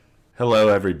Hello,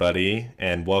 everybody,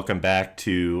 and welcome back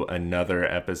to another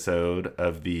episode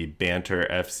of the Banter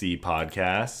FC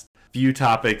podcast. Few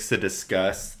topics to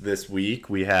discuss this week.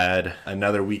 We had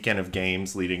another weekend of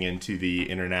games leading into the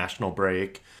international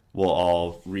break. We'll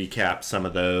all recap some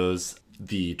of those.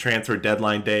 The transfer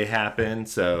deadline day happened,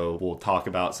 so we'll talk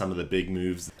about some of the big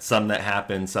moves, some that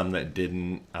happened, some that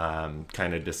didn't,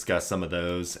 kind of discuss some of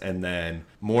those. And then,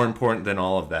 more important than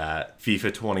all of that,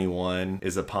 FIFA 21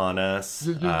 is upon us.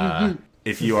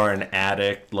 If you are an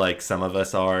addict like some of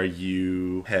us are,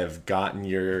 you have gotten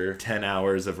your 10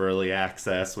 hours of early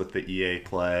access with the EA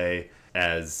Play.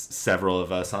 As several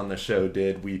of us on the show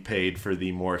did, we paid for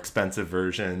the more expensive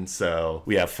version, so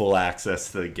we have full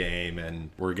access to the game, and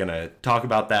we're going to talk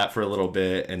about that for a little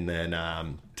bit, and then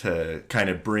to kind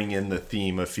of bring in the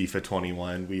theme of FIFA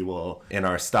 21, we will, in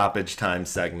our stoppage time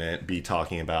segment, be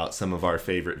talking about some of our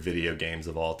favorite video games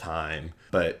of all time.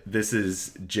 But this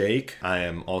is Jake. I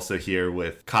am also here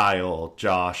with Kyle,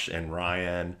 Josh, and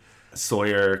Ryan.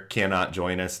 Sawyer cannot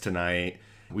join us tonight.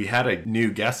 We had a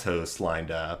new guest host lined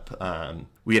up.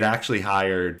 We had actually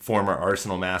hired former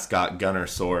Arsenal mascot Gunnar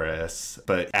Soros,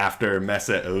 but after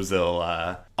Mesut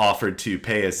Ozil offered to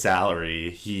pay his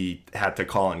salary, he had to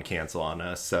call and cancel on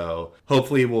us. So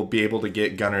hopefully we'll be able to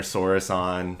get Gunnar Soros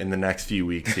on in the next few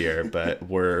weeks here, but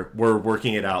we're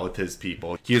working it out with his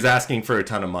people. He was asking for a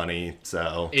ton of money,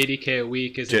 so $80K a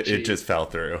week is it just fell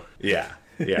through. Yeah.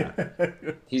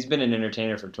 He's been an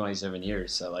entertainer for 27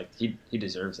 years, so like he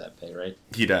deserves that pay, right?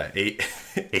 He does.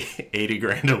 80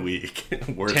 grand a week,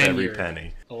 worth every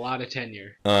penny. A lot of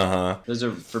tenure. Those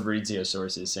are Fabrizio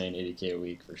sources saying 80K a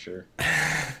week for sure.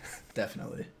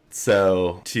 Definitely.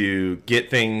 So to get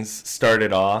things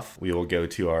started off, we will go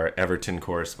to our Everton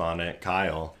correspondent,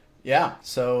 Kyle. Yeah,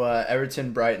 so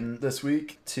Everton-Brighton this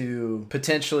week to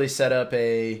potentially set up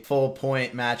a full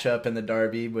point matchup in the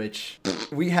derby, which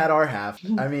we had our half.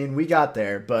 I mean, we got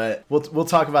there, but we'll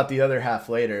talk about the other half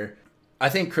later. I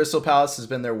think Crystal Palace has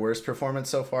been their worst performance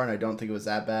so far, and I don't think it was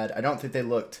that bad. I don't think they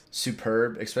looked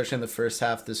superb, especially in the first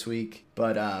half this week,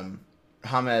 but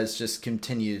James just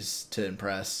continues to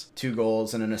impress. 2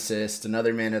 goals and an assist,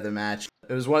 another man of the match.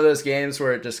 It was one of those games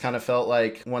where it just kind of felt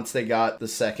like once they got the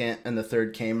second and the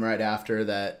third came right after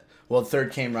that. Well, the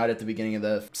third came right at the beginning of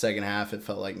the second half. It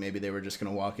felt like maybe they were just going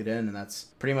to walk it in, and that's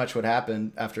pretty much what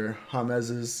happened after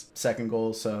James's second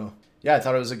goal. So, yeah, I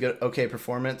thought it was a okay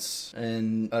performance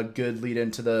and a good lead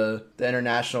into the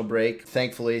international break.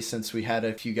 Thankfully, since we had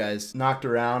a few guys knocked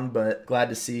around, but glad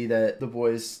to see that the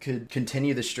boys could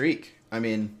continue the streak. I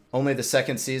mean, only the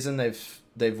second season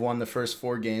they've won the first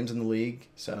 4 games in the league,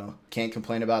 so can't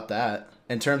complain about that.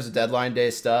 In terms of deadline day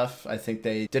stuff, I think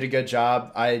they did a good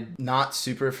job. I'm not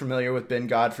super familiar with Ben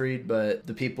Godfrey, but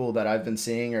the people that I've been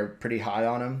seeing are pretty high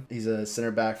on him. He's a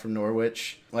center back from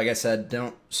Norwich. Like I said,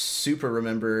 don't super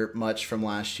remember much from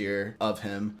last year of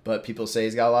him, but people say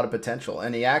he's got a lot of potential.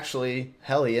 And he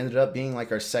ended up being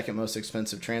like our second most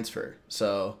expensive transfer.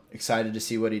 So excited to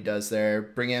see what he does there.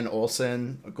 Bring in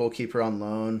Olsen, a goalkeeper on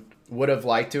loan. Would have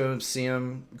liked to see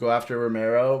him go after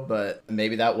Romero, but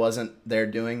maybe that wasn't their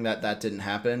doing, that didn't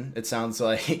happen. It sounds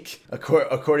like,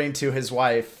 according to his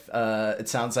wife, it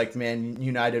sounds like Man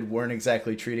United weren't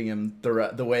exactly treating him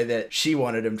the way that she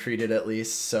wanted him treated, at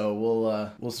least. So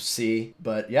we'll see.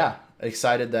 But yeah,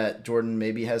 excited that Jordan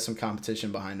maybe has some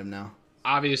competition behind him now.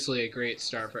 Obviously a great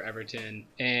start for Everton,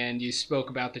 and you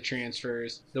spoke about the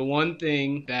transfers. The one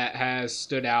thing that has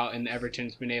stood out and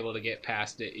Everton's been able to get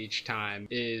past it each time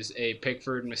is a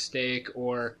Pickford mistake,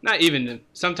 or not even,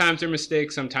 sometimes they're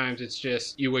mistakes, sometimes it's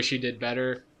just you wish you did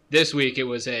better. This week it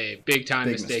was a big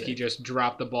mistake. He just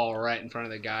dropped the ball right in front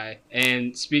of the guy.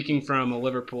 And speaking from a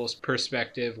Liverpool's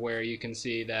perspective, where you can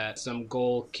see that some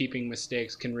goalkeeping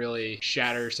mistakes can really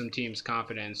shatter some teams'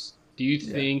 confidence, do you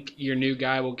think your new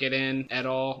guy will get in at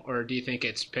all, or do you think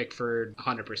it's Pickford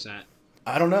 100%?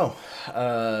 I don't know.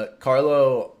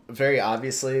 Carlo very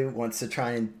obviously wants to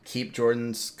try and keep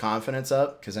Jordan's confidence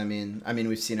up, because I mean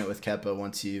we've seen it with Kepa.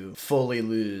 Once you fully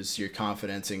lose your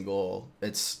confidence in goal,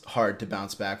 it's hard to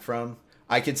bounce back from.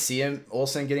 I could see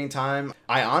Olsen getting time.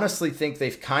 I honestly think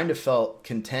they've kind of felt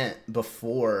content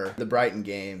before the Brighton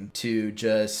game to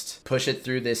just push it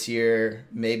through this year,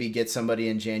 maybe get somebody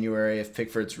in January if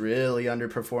Pickford's really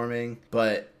underperforming.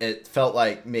 But it felt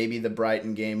like maybe the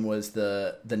Brighton game was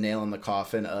the nail in the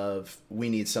coffin of we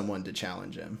need someone to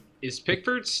challenge him. Is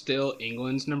Pickford still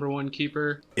England's number 1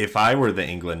 keeper? If I were the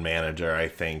England manager, I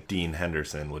think Dean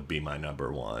Henderson would be my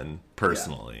number 1,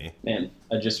 personally. Yeah. Man,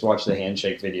 I just watched the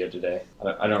handshake video today.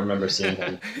 I don't remember seeing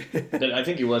him. I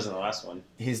think he was in the last one.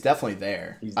 He's definitely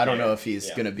there. I don't know if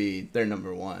he's going to be their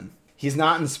number 1. He's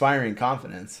not inspiring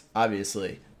confidence,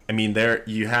 obviously. I mean,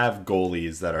 you have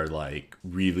goalies that are like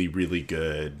really, really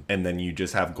good, and then you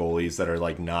just have goalies that are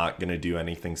like not gonna do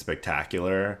anything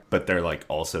spectacular, but they're like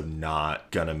also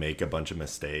not gonna make a bunch of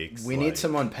mistakes. We need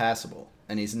someone passable.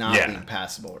 And he's not being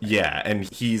passable. Right now. And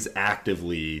he's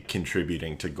actively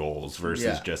contributing to goals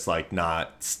versus just like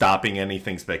not stopping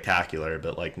anything spectacular,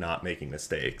 but like not making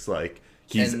mistakes. Like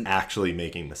he's actually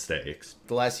making mistakes.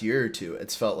 The last year or two,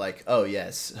 it's felt like, oh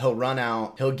yes, he'll run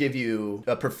out, he'll give you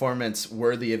a performance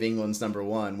worthy of England's number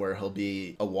one where he'll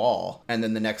be a wall, and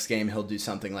then the next game he'll do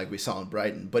something like we saw in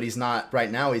Brighton. But he's not, right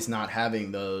now he's not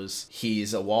having those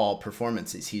he's a wall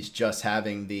performances. He's just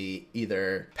having the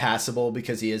either passable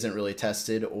because he isn't really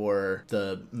tested, or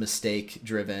the mistake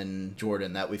driven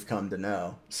Jordan that we've come to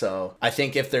know. So I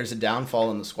think if there's a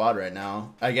downfall in the squad right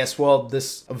now, I guess, well,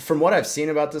 this, from what I've seen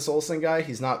about this Olsen guy,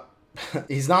 he's not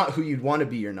who you'd want to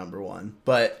be your number one,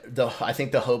 but I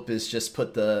think the hope is just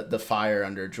put the fire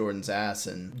under Jordan's ass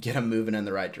and get him moving in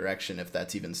the right direction, if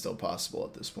that's even still possible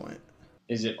at this point.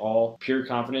 Is it all pure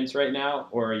confidence right now,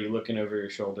 or are you looking over your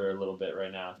shoulder a little bit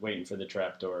right now, waiting for the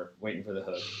trapdoor, waiting for the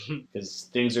hook? Because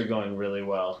things are going really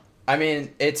well. I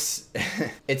mean, it's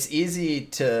easy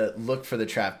to look for the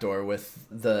trapdoor with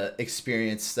the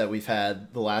experience that we've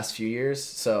had the last few years,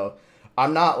 so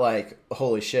I'm not like,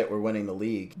 holy shit, we're winning the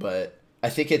league, but I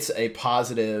think it's a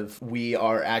positive. We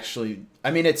are actually,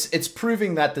 I mean, it's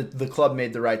proving that the club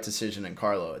made the right decision in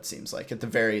Carlo, it seems like, at the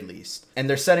very least. And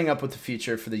they're setting up with the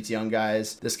future for these young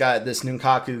guys. This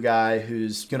Nunkaku guy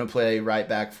who's going to play right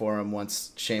back for him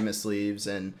once Seamus leaves.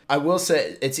 And I will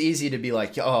say it's easy to be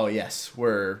like, oh, yes,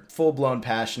 we're full-blown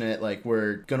passionate. Like,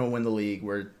 we're going to win the league.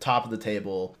 We're top of the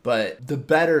table. But the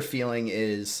better feeling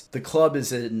is the club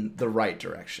is in the right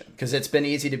direction. Because it's been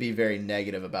easy to be very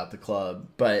negative about the club.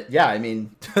 But, yeah, I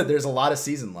mean, there's a lot of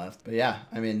season left. But, yeah,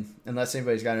 I mean, unless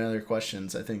anybody's got any other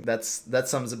questions, I think that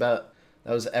sums about.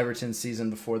 That was Everton's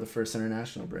season before the first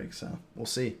international break, so we'll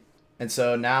see. And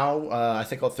so now I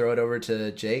think I'll throw it over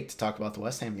to Jake to talk about the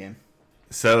West Ham game.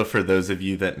 So for those of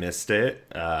you that missed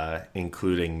it,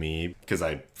 including me, because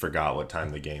I forgot what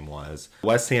time the game was,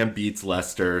 West Ham beats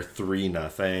Leicester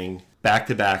 3-0.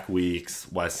 Back-to-back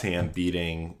weeks, West Ham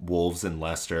beating Wolves and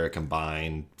Leicester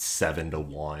combined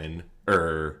 7-1,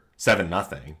 or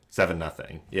 7-0.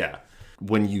 7-0, yeah.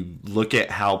 When you look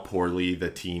at how poorly the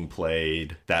team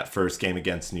played that first game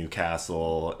against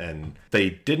Newcastle, and they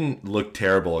didn't look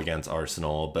terrible against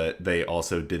Arsenal, but they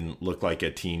also didn't look like a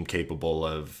team capable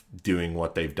of doing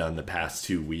what they've done the past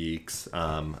 2 weeks.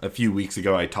 A few weeks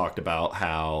ago, I talked about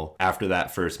how after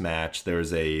that first match, there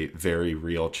was a very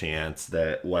real chance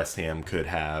that West Ham could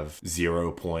have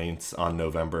 0 points on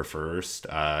November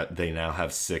 1st. They now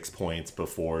have 6 points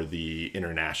before the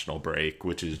international break,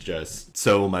 which is just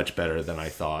so much better than I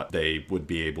thought they would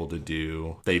be able to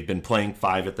do. They've been playing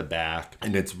 5 at the back,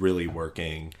 and it's really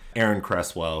working. Aaron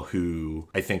Cresswell, who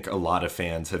I think a lot of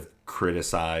fans have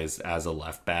criticized as a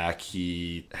left back,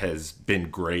 he has been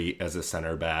great as a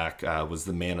center back, was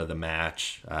the man of the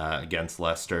match against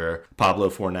Leicester. Pablo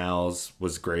Fornals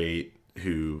was great,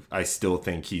 who I still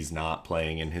think he's not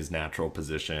playing in his natural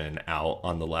position out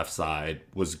on the left side,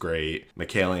 was great.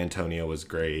 Michail Antonio was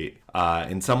great.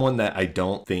 And someone that I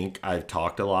don't think I've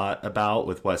talked a lot about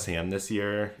with West Ham this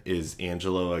year is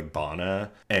Angelo Ogbonna.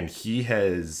 And he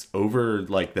has, over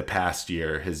like the past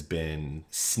year, has been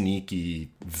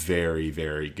sneaky, very,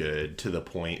 very good, to the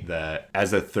point that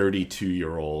as a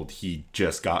 32-year-old, he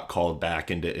just got called back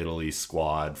into Italy's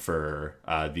squad for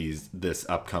this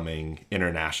upcoming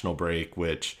international break,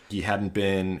 which he hadn't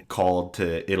been called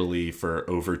to Italy for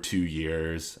over 2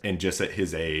 years. And just at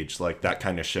his age, like, that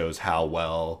kind of shows how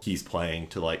well he's playing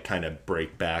to like kind of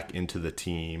break back into the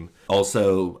team.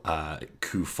 Also,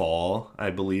 Kufal,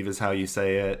 I believe is how you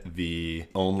say it, the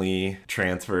only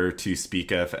transfer to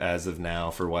speak of as of now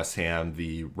for West Ham,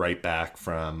 the right back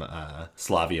from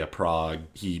Slavia Prague.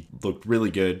 He looked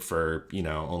really good for,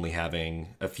 only having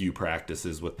a few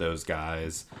practices with those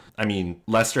guys. I mean,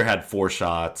 Leicester had 4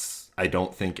 shots. I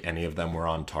don't think any of them were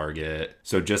on target.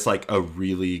 So just like a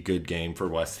really good game for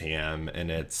West Ham.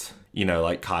 And it's,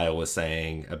 like Kyle was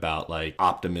saying about like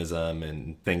optimism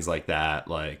and things like that,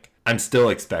 like I'm still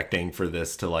expecting for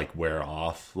this to like wear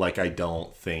off. Like, I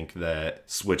don't think that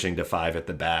switching to 5 at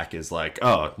the back is like,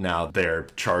 oh, now they're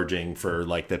charging for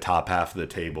like the top half of the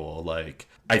table. Like,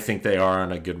 I think they are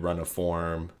on a good run of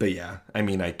form. But yeah, I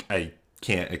mean, I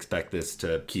can't expect this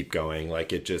to keep going.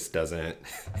 Like, it just doesn't,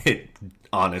 it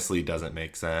honestly doesn't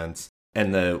make sense.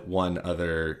 And the one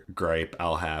other gripe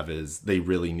I'll have is they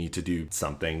really need to do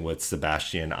something with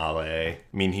Sebastian Halle. I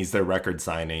mean, he's their record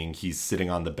signing. He's sitting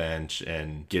on the bench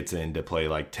and gets in to play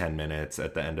like 10 minutes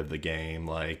at the end of the game.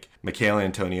 Like, Michail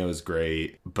Antonio is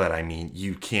great, but I mean,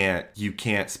 you can't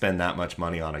spend that much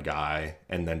money on a guy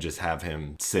and then just have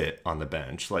him sit on the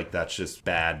bench. Like, that's just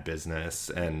bad business.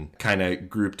 And kind of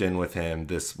grouped in with him,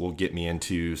 this will get me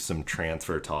into some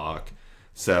transfer talk.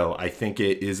 So I think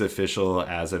it is official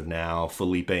as of now.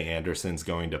 Felipe Anderson's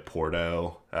going to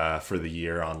Porto for the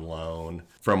year on loan.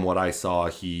 From what I saw,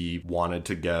 he wanted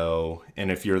to go.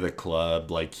 And if you're the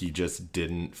club, like, he just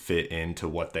didn't fit into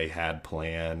what they had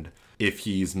planned. If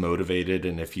he's motivated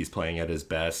and if he's playing at his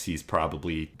best, he's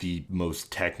probably the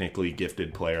most technically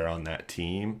gifted player on that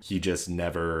team. He just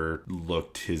never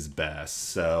looked his best.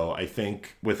 So I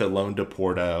think with a loan to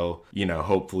Porto, you know,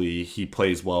 hopefully he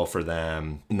plays well for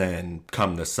them. And then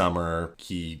come the summer,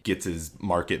 he gets his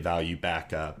market value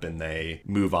back up and they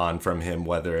move on from him,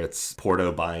 whether it's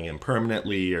Porto buying him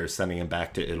permanently or sending him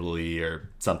back to Italy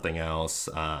or something else.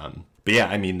 But yeah,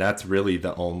 I mean, that's really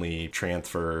the only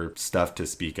transfer stuff to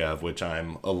speak of, which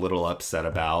I'm a little upset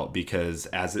about because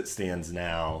as it stands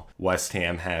now, West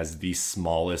Ham has the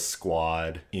smallest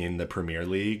squad in the Premier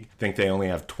League. I think they only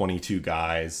have 22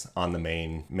 guys on the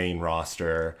main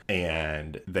roster,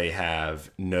 and they have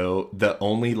the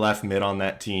only left mid on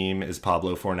that team is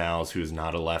Pablo Fornals, who is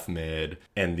not a left mid,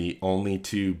 and the only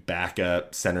two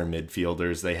backup center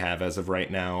midfielders they have as of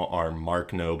right now are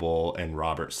Mark Noble and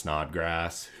Robert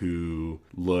Snodgrass, who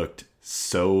looked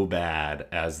so bad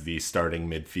as the starting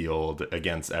midfield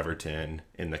against Everton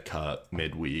in the cup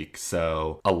midweek.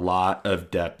 So a lot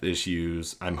of depth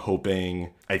issues.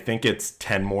 I think it's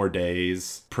 10 more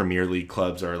days. Premier League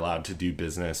clubs are allowed to do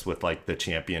business with like the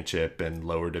championship and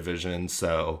lower division.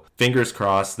 So fingers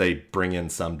crossed they bring in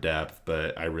some depth,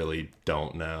 but I really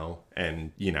don't know.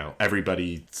 And, you know,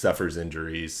 everybody suffers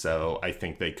injuries, so I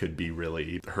think they could be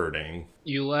really hurting.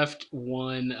 You left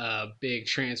one big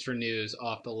transfer news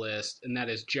off the list, and that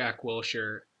is Jack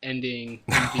Wilshere ending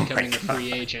and becoming a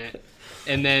free agent.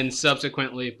 And then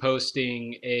subsequently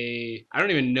posting I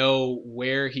don't even know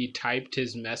where he typed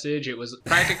his message. It was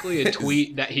practically a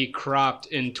tweet that he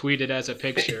cropped and tweeted as a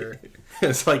picture.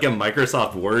 It's like a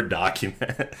Microsoft Word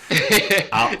document.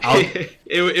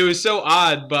 It was so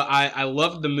odd, but I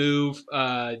loved the move.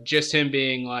 Just him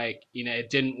being like, you know, it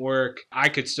didn't work. I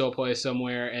could still play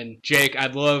somewhere. And Jake,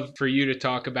 I'd love for you to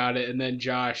talk about it. And then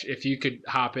Josh, if you could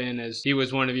hop in, as he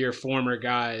was one of your former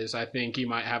guys, I think you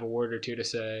might have a word or two to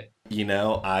say. You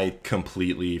know, I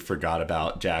completely forgot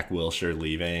about Jack Wilshere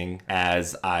leaving,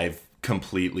 as I've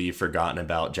completely forgotten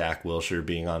about Jack Wilshere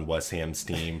being on West Ham's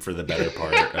team for the better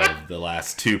part of the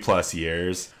last 2+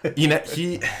 years. You know,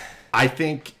 I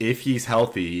think if he's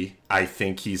healthy, I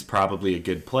think he's probably a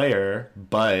good player,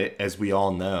 but as we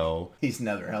all know, he's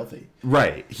never healthy.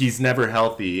 Right. He's never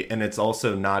healthy, and it's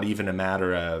also not even a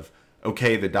matter of,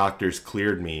 okay, the doctors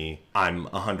cleared me, I'm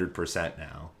 100%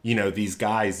 now. You know, these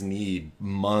guys need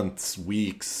months,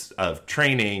 weeks of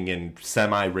training and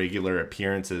semi-regular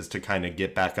appearances to kind of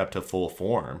get back up to full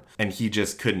form. And he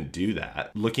just couldn't do that.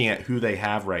 Looking at who they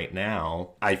have right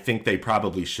now, I think they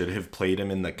probably should have played him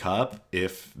in the cup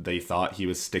if they thought he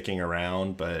was sticking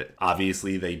around. But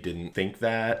obviously they didn't think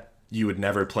that. You would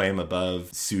never play him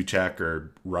above Souček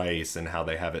or Rice and how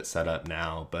they have it set up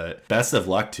now. But best of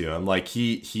luck to him. Like,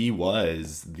 he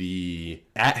was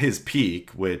at his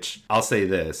peak, which I'll say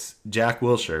this, Jack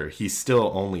Wilshere, he's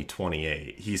still only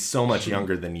 28. He's so much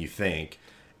younger than you think.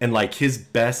 And like his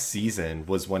best season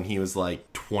was when he was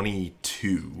like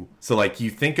 22. So like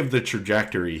you think of the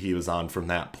trajectory he was on from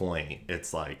that point.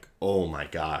 It's like, oh my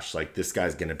gosh, like this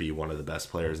guy's going to be one of the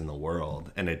best players in the world.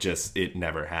 And it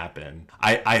never happened.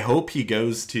 I hope he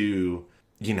goes to,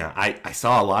 you know, I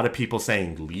saw a lot of people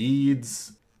saying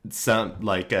Leeds, some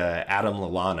like Adam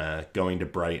Lallana going to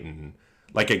Brighton.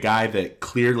 Like a guy that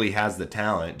clearly has the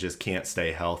talent, just can't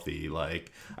stay healthy.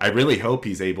 Like, I really hope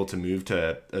he's able to move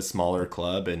to a smaller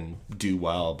club and do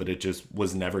well, but it just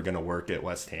was never going to work at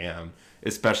West Ham,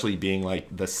 especially being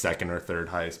like the second or third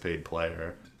highest paid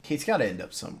player. He's got to end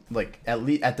up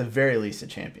at the very least a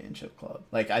championship club.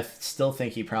 Like, I still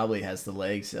think he probably has the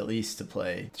legs at least to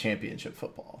play championship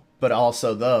football. But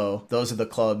also, though, those are the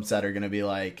clubs that are going to be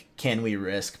like, can we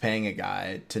risk paying a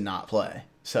guy to not play?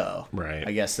 So right.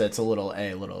 I guess that's a little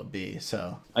A, a little B.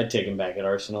 So I'd take him back at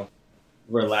Arsenal.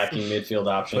 We're lacking midfield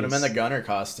options. Put him in the Gunner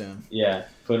costume. Yeah,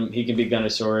 put him. He can be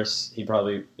Gunnosaurus. He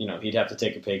probably, he'd have to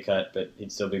take a pay cut, but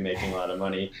he'd still be making a lot of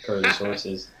money per the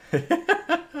sources.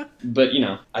 But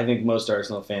I think most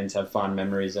Arsenal fans have fond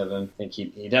memories of him. I think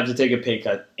he'd have to take a pay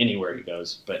cut anywhere he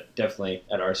goes, but definitely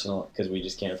at Arsenal because we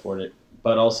just can't afford it.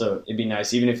 But also, it'd be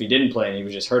nice, even if he didn't play and he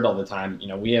was just hurt all the time,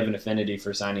 we have an affinity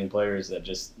for signing players that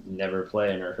just never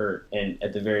play and are hurt. And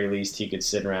at the very least, he could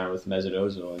sit around with Mesut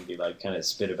Ozil and be like, kind of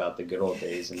spit about the good old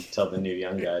days and tell the new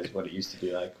young guys what it used to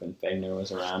be like when Fagner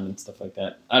was around and stuff like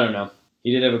that. I don't know.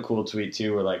 He did have a cool tweet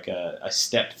too, where like a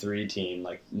step 3 team,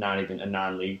 like not even a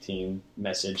non-league team,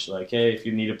 message like, hey, if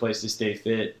you need a place to stay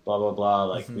fit, blah, blah, blah,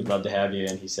 like we'd love to have you.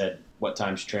 And he said, what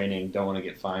time's training? Don't want to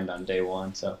get fined on day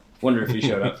 1. So wonder if he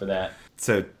showed up for that.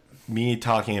 So me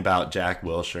talking about Jack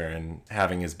Wilshere and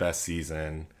having his best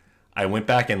season, I went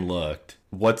back and looked.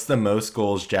 What's the most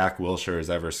goals Jack Wilshere has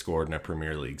ever scored in a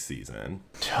Premier League season?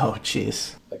 Oh,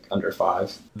 jeez. Like under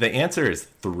 5. The answer is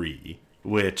 3.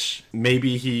 Which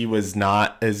maybe he was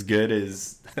not as good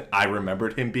as I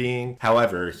remembered him being.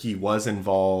 However, he was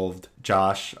involved.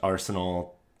 Josh,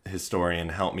 Arsenal historian,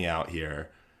 help me out here.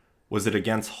 Was it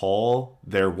against Hull?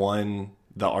 There won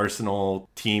the Arsenal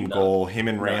team goal. Him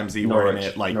and Ramsey were in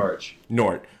it. Like Norwich.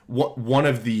 One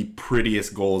of the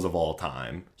prettiest goals of all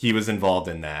time. He was involved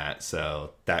in that,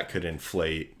 so that could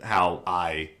inflate how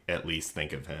I at least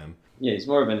think of him. Yeah, he's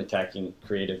more of an attacking,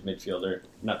 creative midfielder,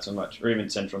 not so much, or even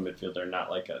central midfielder,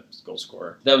 not like a goal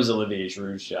scorer. That was Olivier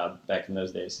Giroud's job back in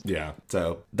those days. Yeah,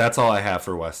 so that's all I have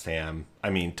for West Ham.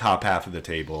 I mean, top half of the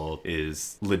table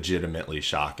is legitimately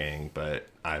shocking, but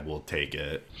I will take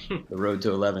it. The road to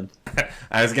 11th.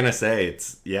 I was gonna say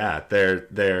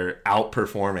they're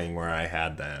outperforming where I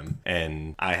had them,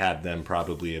 and I had them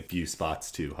probably a few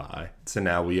spots too high. So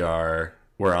now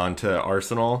we're on to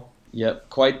Arsenal. Yep,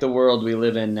 quite the world we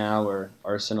live in now where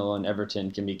Arsenal and Everton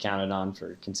can be counted on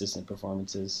for consistent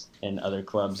performances, and other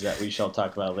clubs that we shall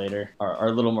talk about later are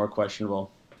a little more questionable.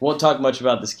 Won't talk much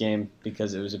about this game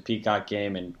because it was a peacock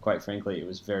game, and quite frankly, it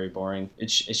was very boring.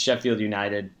 It's Sheffield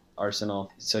United,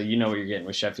 Arsenal, so you know what you're getting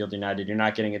with Sheffield United. You're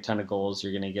not getting a ton of goals.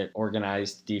 You're going to get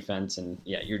organized defense, and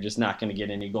you're just not going to get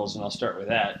any goals. And I'll start with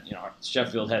that.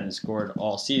 Sheffield hadn't scored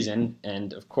all season,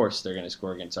 and of course they're going to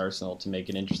score against Arsenal to make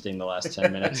it interesting the last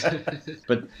 10 minutes.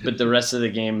 But the rest of the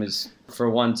game is, for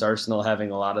once, Arsenal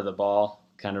having a lot of the ball,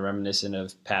 kind of reminiscent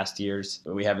of past years,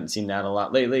 but we haven't seen that a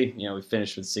lot lately. We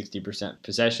finished with 60%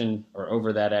 possession, or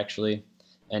over that actually,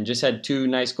 and just had 2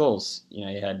 nice goals. You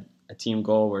had a team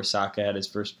goal where Saka had his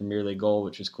first Premier League goal,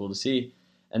 which was cool to see.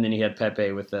 And then he had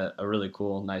Pepe with a really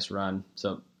cool, nice run.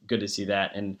 So good to see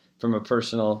that. And from a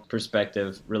personal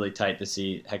perspective, really tight to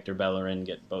see Hector Bellerin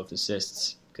get both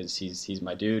assists because he's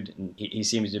my dude. And he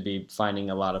seems to be finding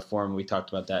a lot of form. We talked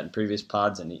about that in previous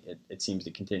pods, and it seems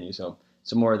to continue. So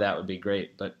more of that would be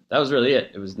great. But that was really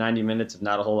it. It was 90 minutes of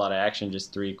not a whole lot of action,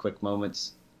 just 3 quick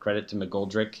moments. Credit to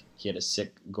McGoldrick. He had a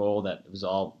sick goal that was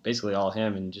basically all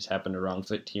him, and just happened to wrong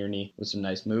foot Tierney with some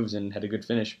nice moves and had a good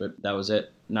finish. But that was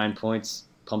it. 9 points.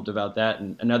 Pumped about that.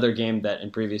 And another game that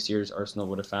in previous years Arsenal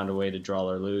would have found a way to draw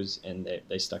or lose, and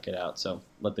they stuck it out. So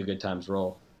let the good times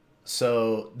roll.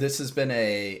 So this has been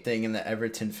a thing in the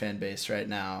Everton fan base right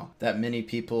now that many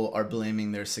people are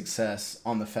blaming their success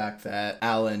on the fact that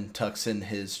Alan tucks in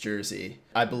his jersey.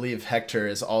 I believe Hector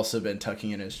has also been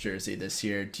tucking in his jersey this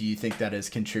year. Do you think that is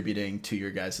contributing to your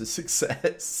guys'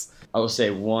 success? I will say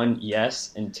 1,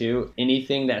 yes, and 2,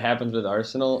 anything that happens with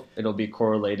Arsenal, it'll be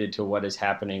correlated to what is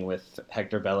happening with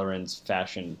Hector Bellerin's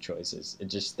fashion choices.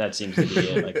 That seems to be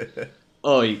it. Like,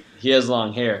 oh, he has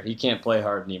long hair. He can't play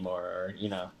hard anymore, or,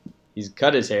 he's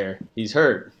cut his hair. He's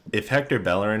hurt. If Hector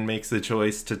Bellerin makes the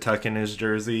choice to tuck in his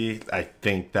jersey, I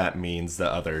think that means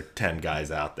the other 10 guys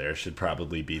out there should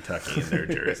probably be tucking in their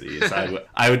jerseys.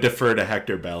 I would defer to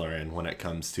Hector Bellerin when it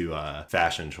comes to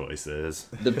fashion choices.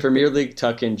 The Premier League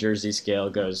tuck-in jersey scale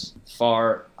goes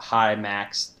far, high,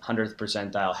 max, 100th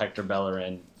percentile Hector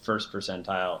Bellerin, 1st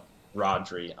percentile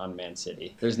Rodri on Man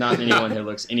City. There's not anyone who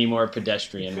looks any more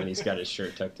pedestrian when he's got his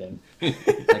shirt tucked in.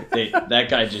 That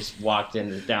guy just walked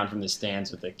down from the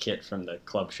stands with a kit from the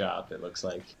club shop, it looks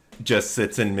like. Just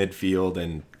sits in midfield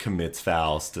and commits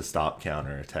fouls to stop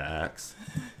counterattacks.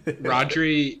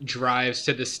 Rodri drives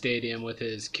to the stadium with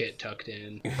his kit tucked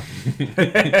in.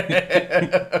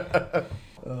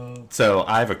 So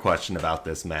I have a question about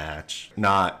this match,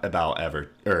 not about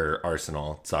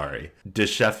Arsenal. Sorry. Does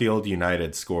Sheffield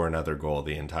United score another goal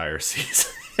the entire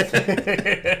season?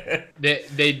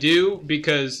 They do,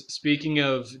 because speaking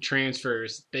of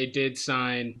transfers, they did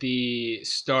sign the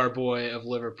star boy of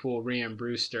Liverpool, Ryan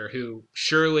Brewster, who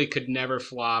surely could never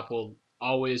flop, will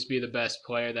always be the best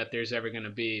player that there's ever going to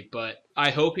be. But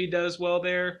I hope he does well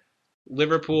there.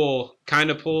 Liverpool kind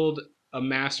of pulled a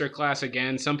masterclass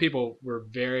again. Some people were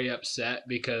very upset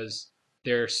because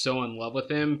they're so in love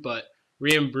with him, but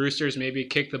Ryan Brewster's maybe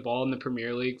kicked the ball in the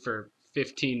Premier League for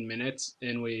 15 minutes,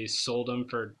 and we sold him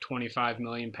for 25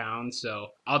 million pounds. So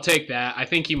I'll take that. I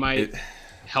think he might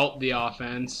help the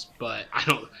offense, but I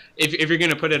don't. If you're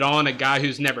gonna put it on a guy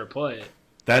who's never played,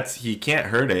 he can't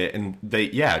hurt it. And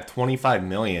 25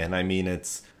 million. I mean,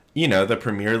 it's, the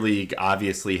Premier League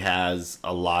obviously has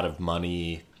a lot of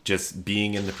money. Just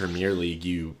being in the Premier League,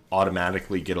 you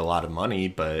automatically get a lot of money,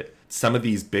 but some of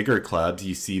these bigger clubs,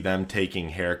 you see them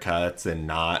taking haircuts and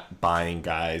not buying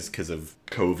guys because of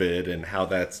COVID and how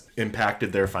that's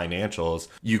impacted their financials.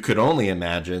 You could only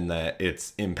imagine that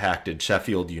it's impacted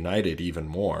Sheffield United even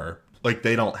more. Like,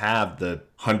 they don't have the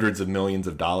hundreds of millions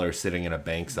of dollars sitting in a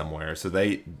bank somewhere. So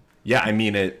it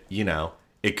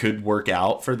could work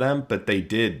out for them, but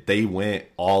they went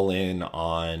all in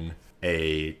on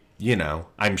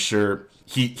I'm sure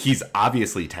he's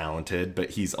obviously talented, but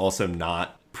he's also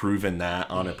not proven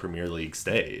that on a Premier League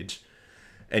stage.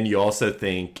 And you also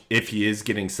think if he is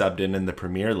getting subbed in the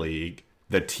Premier League,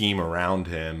 the team around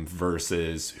him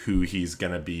versus who he's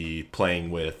going to be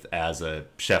playing with as a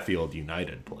Sheffield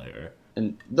United player.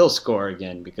 And they'll score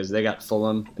again because they got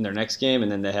Fulham in their next game,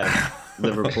 and then they have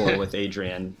Liverpool with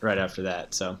Adrian right after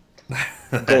that. So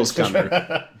goals coming.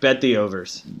 Bet the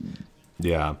overs.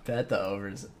 Yeah. Bet the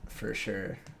overs for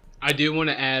sure. I do want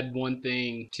to add one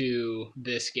thing to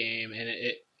this game, and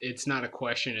it's not a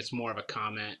question, it's more of a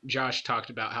comment. Josh talked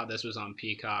about how this was on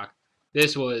Peacock.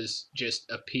 This was just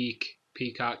a peak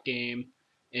Peacock game,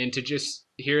 and to just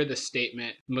hear the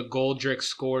statement, McGoldrick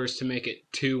scores to make it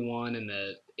 2-1 in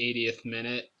the 80th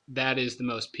minute, that is the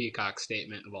most Peacock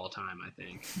statement of all time, I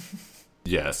think.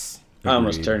 Yes. I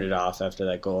almost turned it off after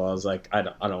that goal. I was like, I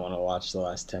don't want to watch the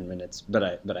last 10 minutes, but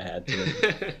I had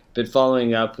to. But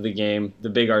following up the game, the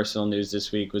big Arsenal news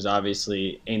this week was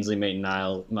obviously Ainsley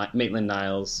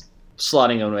Maitland-Niles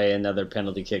slotting away another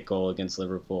penalty kick goal against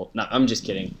Liverpool. No, I'm just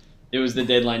kidding. It was the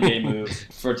deadline day move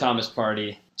for Thomas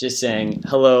Partey, just saying,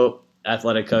 hello,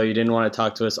 Atletico, you didn't want to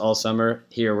talk to us all summer.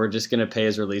 Here, we're just going to pay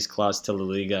his release clause to La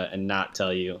Liga and not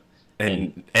tell you.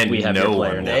 And we have no your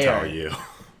player one will now. tell you.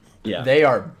 Yeah. They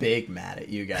are big mad at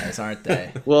you guys, aren't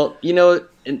they? Well,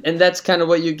 and that's kind of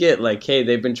what you get. Like, hey,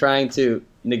 they've been trying to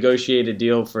negotiate a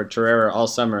deal for Torreira all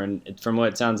summer, and from what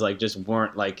it sounds like, just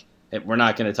weren't like, hey, we're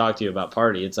not going to talk to you about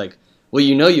Partey. It's like, well,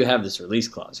 you have this release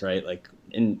clause, right? Like,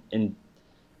 and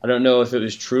I don't know if it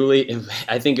was truly,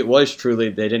 I think it was truly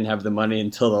they didn't have the money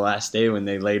until the last day when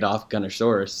they laid off Gunnar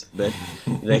Soros. But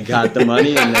they got the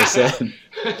money and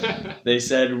they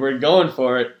said, we're going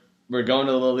for it. We're going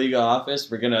to the La Liga office.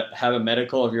 We're going to have a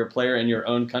medical of your player in your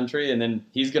own country, and then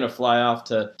he's going to fly off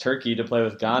to Turkey to play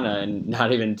with Ghana and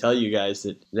not even tell you guys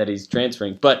that he's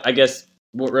transferring. But I guess,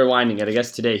 rewinding it, I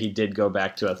guess today he did go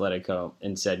back to Atletico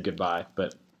and said goodbye.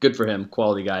 But good for him,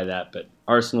 quality guy that. But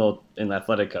Arsenal and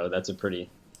Atletico, that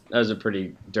was a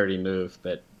pretty dirty move.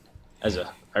 But as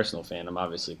a Arsenal fan, I'm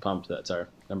obviously pumped. That's our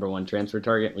number one transfer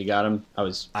target. We got him.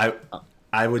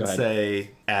 I would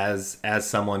say, as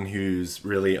someone who's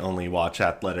really only watched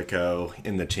Atletico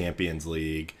in the Champions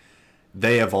League,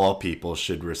 they of all people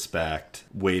should respect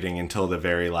waiting until the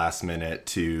very last minute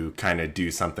to kind of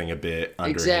do something a bit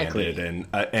underhanded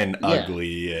and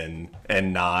ugly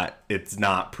and not, it's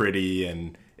not pretty,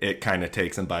 and it kind of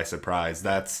takes them by surprise.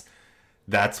 That's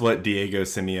what Diego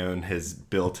Simeone has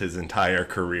built his entire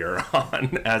career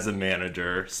on as a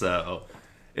manager. So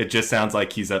it just sounds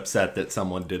like he's upset that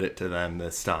someone did it to them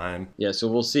this time. Yeah, so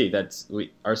we'll see.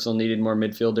 Arsenal needed more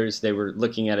midfielders. They were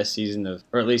looking at a season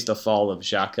or at least a fall of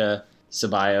Xhaka,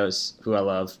 Ceballos, who I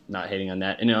love, not hating on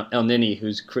that, and El Nini,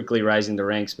 who's quickly rising the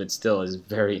ranks, but still is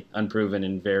very unproven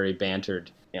and very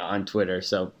bantered on Twitter.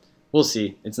 So we'll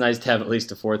see. It's nice to have at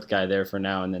least a fourth guy there for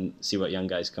now, and then see what young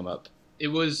guys come up. It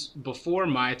was before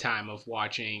my time of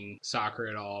watching soccer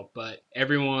at all, but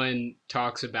everyone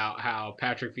talks about how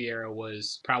Patrick Vieira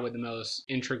was probably the most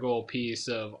integral piece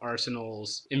of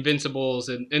Arsenal's invincibles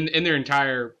and their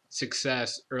entire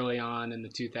success early on in the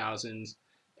 2000s.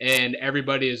 And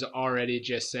everybody is already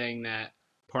just saying that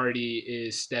Partey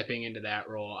is stepping into that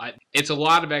role. It's a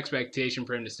lot of expectation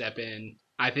for him to step in.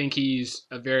 I think he's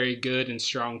a very good and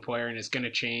strong player, and it's going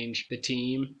to change the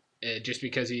team. Just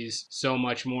because he's so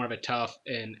much more of a tough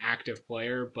and active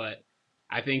player. But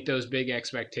I think those big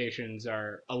expectations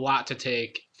are a lot to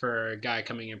take for a guy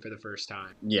coming in for the first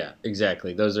time. Yeah,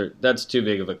 exactly. That's too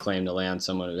big of a claim to lay on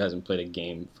someone who hasn't played a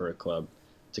game for a club,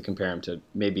 to compare him to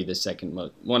maybe the second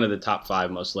most, one of the top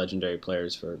 5 most legendary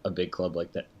players for a big club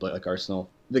like that, like Arsenal.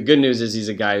 The good news is he's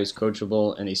a guy who's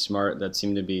coachable and he's smart. That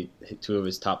seem to be 2 of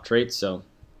his top traits, so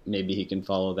maybe he can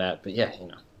follow that. But yeah,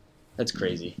 that's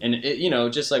crazy. And,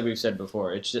 just like we've said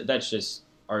before, that's just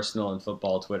Arsenal and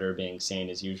football Twitter being sane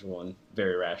as usual and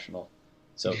very rational.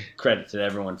 So credit to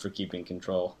everyone for keeping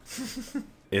control.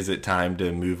 Is it time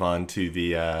to move on to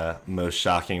the most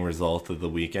shocking result of the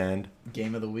weekend?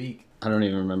 Game of the week. I don't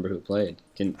even remember who played.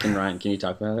 Can Ryan, can you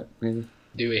talk about it, maybe?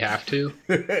 Do we have to?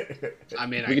 I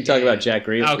mean, we can talk about Jack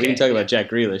Grealish. Okay, we can talk about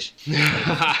Jack Grealish.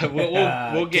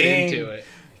 we'll get into it.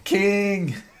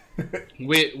 King.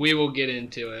 We will get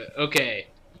into it. Okay.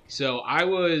 So I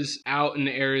was out in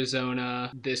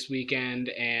Arizona this weekend,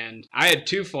 and I had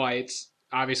 2 flights,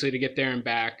 obviously, to get there and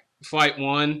back. Flight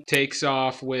 1 takes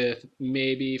off with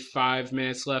maybe 5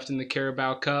 minutes left in the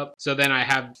Carabao Cup. So then I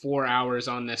have 4 hours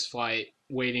on this flight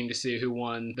waiting to see who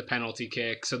won the penalty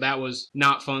kick. So that was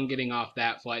not fun getting off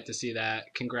that flight to see that.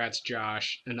 Congrats,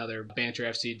 Josh. Another Banter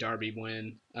FC Derby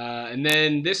win. And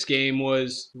then this game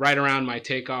was right around my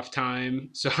takeoff time.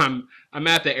 So I'm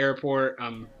at the airport.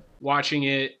 I'm watching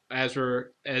it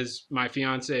as my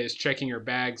fiance is checking her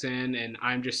bags in, and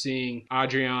I'm just seeing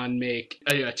Adrian make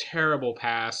a terrible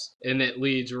pass, and it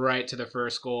leads right to the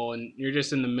first goal. And you're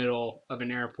just in the middle of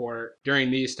an airport. During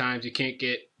these times, you can't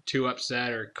get too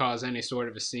upset or cause any sort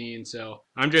of a scene. So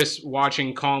I'm just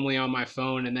watching calmly on my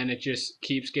phone, and then it just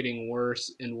keeps getting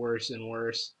worse and worse and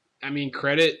worse. I mean,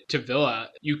 credit to Villa.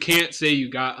 You can't say you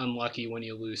got unlucky when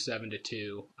you lose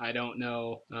 7-2. I don't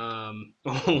know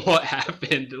what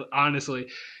happened, honestly.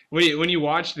 When you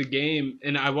watch the game,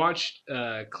 and I watched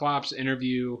Klopp's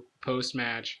interview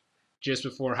post-match just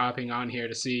before hopping on here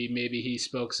to see maybe he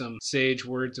spoke some sage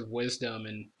words of wisdom,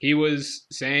 and he was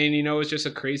saying, you know, it's just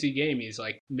a crazy game. He's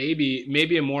like,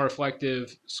 maybe a more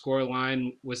reflective score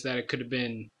line was that it could have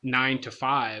been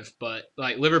 9-5, but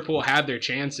like Liverpool had their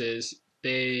chances.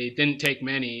 They didn't take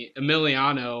many.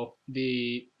 Emiliano,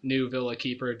 the new Villa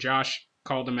keeper, Josh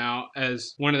called him out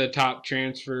as one of the top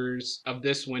transfers of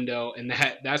this window, and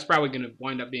that's probably going to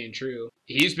wind up being true.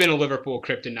 He's been a Liverpool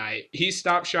kryptonite. He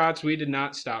stopped shots. We did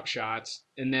not stop shots.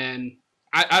 And then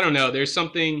I don't know. There's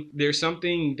something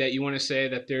that you want to say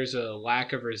that there's a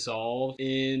lack of resolve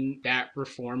in that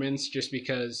performance, just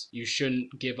because you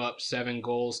shouldn't give up 7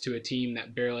 goals to a team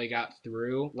that barely got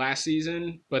through last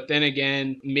season. But then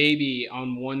again, maybe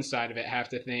on one side of it, have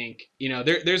to think, you know,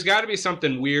 there's got to be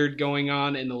something weird going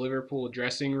on in the Liverpool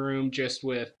dressing room, just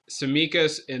with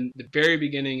Tsimikas in the very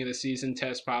beginning of the season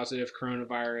test positive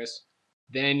coronavirus.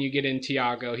 Then you get in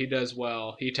Thiago, he does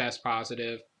well, he tests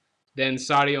positive. Then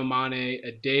Sadio Mane,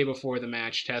 a day before the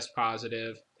match, test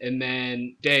positive. And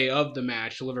then day of the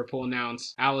match, Liverpool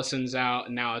announced Alisson's out,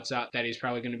 and now it's out that he's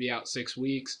probably going to be out 6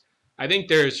 weeks. I think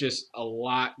there's just a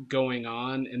lot going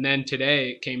on. And then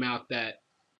today it came out that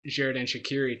Xherdan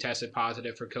Shaqiri tested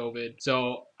positive for COVID.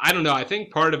 So I don't know. I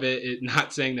think part of it is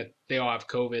not saying that they all have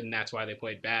COVID and that's why they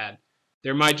played bad.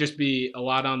 There might just be a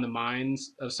lot on the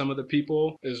minds of some of the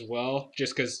people as well,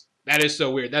 just because that is so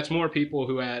weird. That's more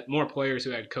players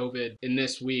who had COVID in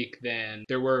this week than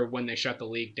there were when they shut the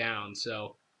league down.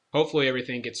 So hopefully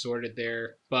everything gets sorted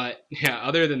there. But yeah,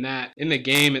 other than that, in the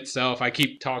game itself, I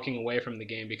keep talking away from the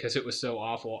game because it was so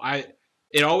awful.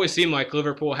 It always seemed like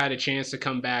Liverpool had a chance to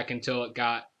come back until it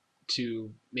got to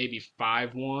maybe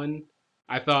 5-1.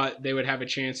 I thought they would have a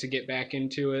chance to get back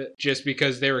into it just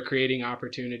because they were creating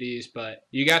opportunities, but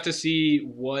you got to see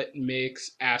what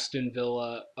makes Aston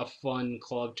Villa a fun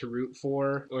club to root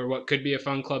for, or what could be a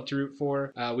fun club to root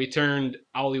for. We turned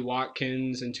Ollie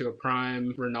Watkins into a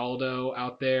prime Ronaldo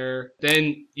out there.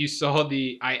 Then you saw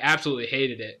I absolutely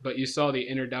hated it, but you saw the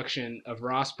introduction of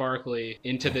Ross Barkley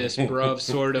into this Bruv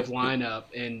sort of lineup,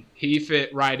 and he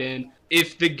fit right in.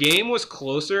 If the game was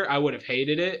closer, I would have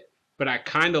hated it. But I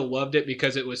kind of loved it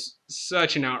because it was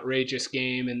such an outrageous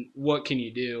game, and what can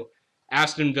you do?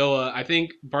 Aston Villa, I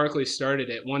think Barkley started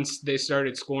it. Once they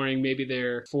started scoring, maybe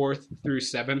their 4th through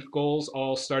 7th goals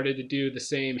all started to do the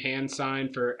same hand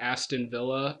sign for Aston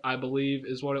Villa, I believe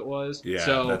is what it was. Yeah,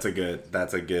 so, that's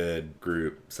a good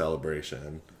group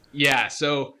celebration. Yeah,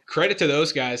 so credit to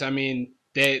those guys. I mean,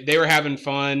 they were having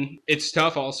fun. It's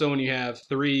tough also when you have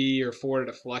 3 or 4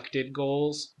 deflected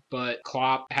goals. But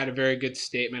Klopp had a very good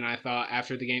statement, I thought,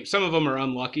 after the game. Some of them are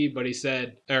unlucky, but he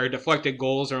said deflected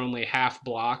goals are only half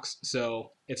blocks,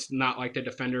 so it's not like the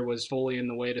defender was fully in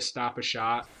the way to stop a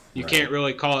shot. You can't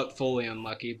really call it fully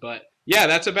unlucky, but yeah,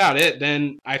 that's about it.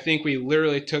 Then I think we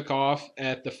literally took off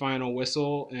at the final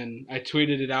whistle, and I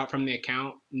tweeted it out from the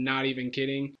account, not even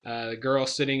kidding. The girl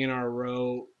sitting in our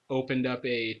row opened up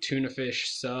a tuna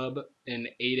fish sub and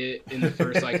ate it in the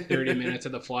first 30 minutes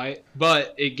of the flight.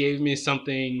 But it gave me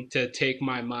something to take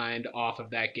my mind off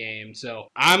of that game. So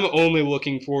I'm only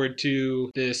looking forward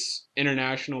to this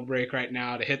international break right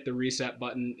now to hit the reset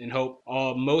button and hope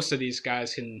most of these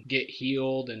guys can get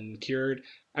healed and cured.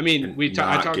 I mean, I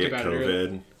talked about it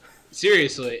earlier.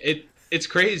 Seriously, it's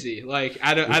crazy. Like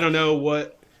I don't know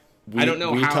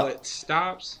how it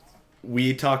stops.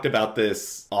 We talked about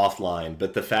this offline,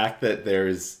 but the fact that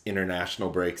there's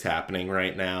international breaks happening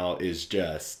right now is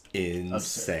just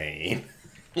insane.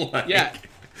 Like, yeah.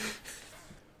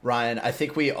 Ryan, I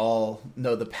think we all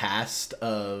know the past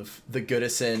of the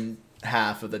Goodison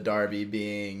half of the Derby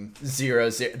being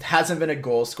 0-0. It hasn't been a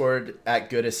goal scored at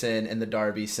Goodison in the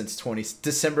Derby since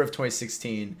December of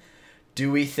 2016.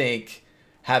 Do we think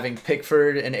having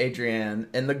Pickford and Adrian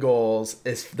in the goals,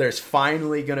 there's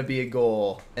finally going to be a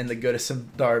goal in the Goodison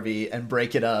Derby and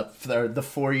break it up for the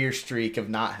 4-year streak of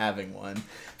not having one?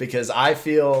 Because I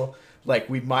feel like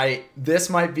this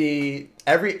might be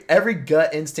every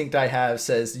gut instinct I have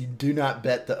says you do not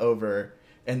bet the over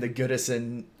in the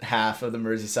Goodison half of the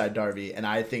Merseyside Derby, and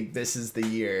I think this is the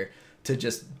year to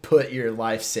just put your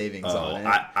life savings on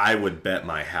it. I would bet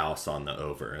my house on the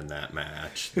over in that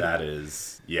match. That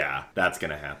is, that's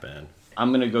going to happen. I'm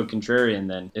going to go contrarian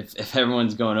then. If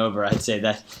everyone's going over, I'd say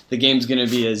that the game's going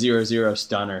to be a 0-0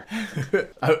 stunner.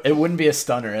 It wouldn't be a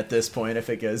stunner at this point if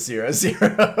it goes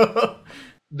 0-0.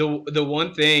 The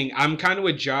one thing, I'm kind of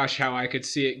with Josh how I could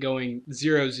see it going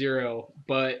 0-0,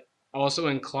 but also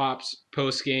in Klopp's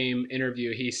post-game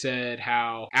interview, he said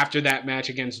how after that match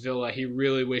against Villa, he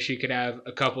really wished he could have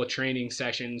a couple of training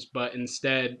sessions, but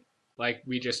instead, like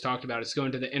we just talked about, it's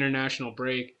going to the international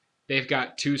break. They've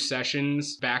got 2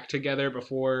 sessions back together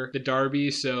before the Derby,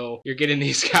 so you're getting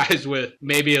these guys with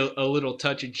maybe a little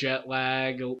touch of jet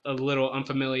lag, a little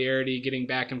unfamiliarity getting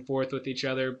back and forth with each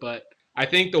other, but I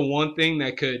think the one thing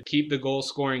that could keep the goal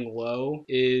scoring low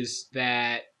is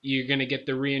that you're going to get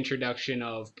the reintroduction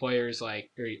of players or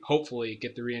hopefully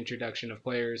get the reintroduction of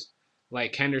players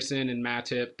like Henderson and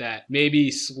Matip that maybe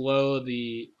slow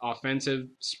the offensive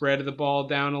spread of the ball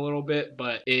down a little bit,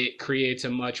 but it creates a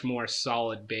much more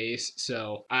solid base.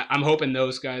 So I'm hoping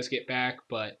those guys get back,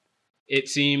 but it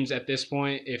seems at this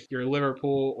point, if you're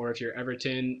Liverpool or if you're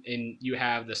Everton and you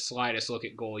have the slightest look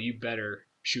at goal, you better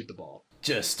shoot the ball.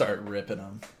 Just start ripping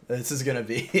them. It's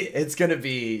going to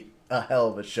be a hell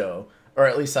of a show, or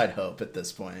at least I'd hope at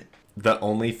this point. The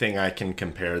only thing I can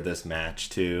compare this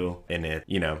match to, and it,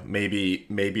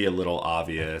 maybe a little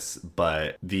obvious,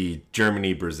 but the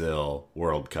Germany-Brazil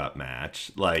World Cup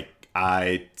match.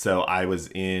 I was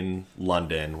in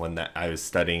London I was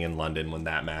studying in London when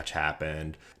that match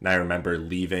happened, and I remember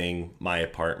leaving my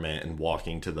apartment and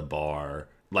walking to the bar.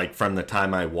 Like, from the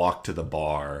time I walked to the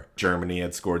bar, Germany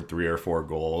had scored 3 or 4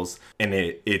 goals, and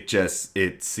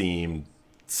it seemed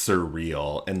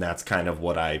surreal, and that's kind of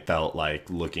what I felt like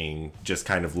looking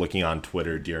on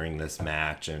Twitter during this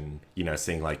match, and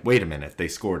seeing like, wait a minute, they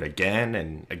scored again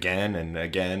and again and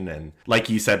again, and like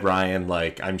you said, Ryan,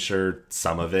 like, I'm sure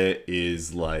some of it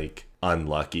is like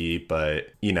unlucky, but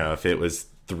if it was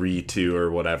 3-2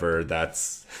 or whatever,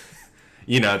 that's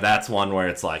that's one where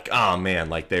it's like, oh man,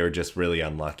 like they were just really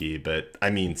unlucky. But I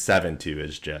mean, 7-2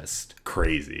 is just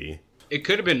crazy. It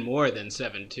could have been more than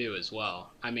 7-2 as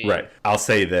well. I mean, right. I'll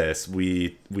say this: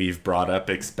 we've brought up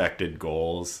expected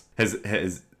goals.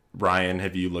 Has Ryan?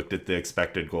 Have you looked at the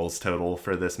expected goals total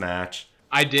for this match?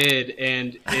 I did,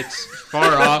 and it's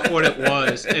far off what it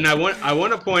was. And I want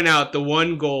to point out the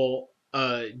one goal,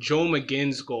 Joel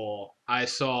McGinn's goal, I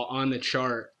saw on the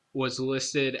chart was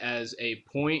listed as a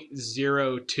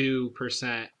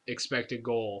 0.02% expected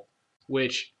goal,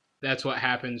 which that's what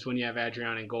happens when you have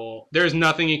Adrian in goal. There's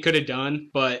nothing he could have done,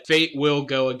 but fate will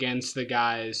go against the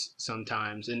guys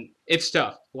sometimes, and it's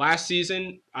tough. Last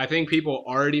season, I think people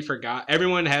already forgot.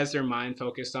 Everyone has their mind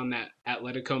focused on that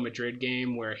Atletico Madrid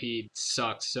game where he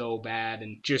sucked so bad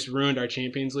and just ruined our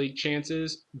Champions League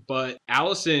chances, but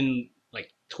Alisson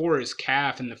tore his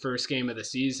calf in the first game of the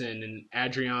season, and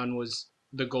Adrian was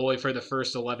the goalie for the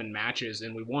first 11 matches,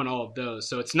 and we won all of those.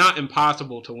 So it's not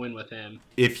impossible to win with him.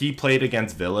 If he played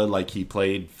against Villa like he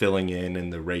played filling in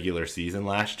the regular season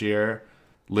last year,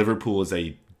 Liverpool is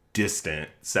a distant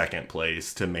second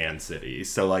place to Man City.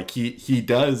 So like he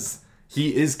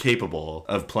is capable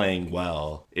of playing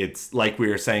well. It's like we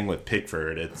were saying with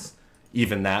Pickford, it's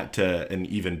even that to an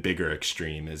even bigger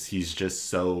extreme is he's just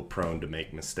so prone to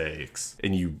make mistakes,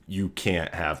 and you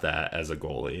can't have that as a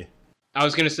goalie. I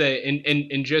was going to say,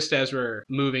 and just as we're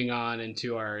moving on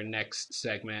into our next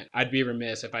segment, I'd be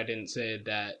remiss if I didn't say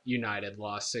that United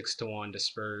lost 6-1 to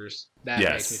Spurs. That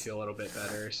makes me feel a little bit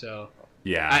better. So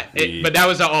yeah, but that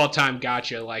was the all-time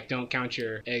gotcha. Like, don't count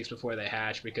your eggs before they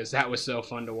hatch, because that was so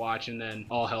fun to watch, and then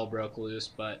all hell broke loose.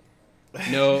 But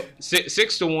no,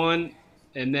 6-1,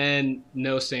 and then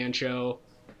no Sancho.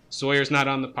 Sawyer's not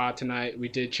on the pod tonight. We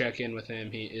did check in with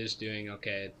him. He is doing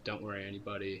okay. Don't worry,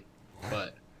 anybody.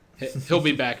 But He'll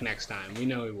be back next time. We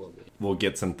know he will be. We'll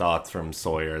get some thoughts from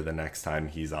Sawyer the next time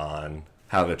he's on,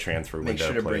 how the transfer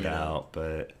window played out.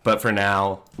 But for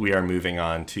now, we are moving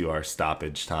on to our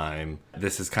stoppage time.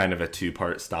 This is kind of a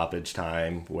two-part stoppage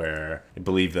time where I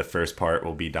believe the first part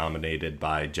will be dominated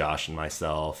by Josh and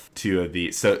myself.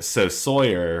 So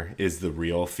Sawyer is the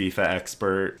real FIFA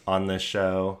expert on this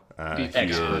show.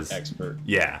 Expert.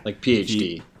 Yeah. Like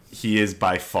PhD. He is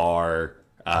by far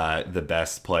the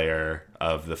best player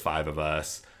of the five of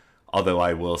us. Although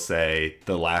I will say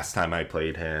the last time I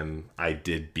played him, I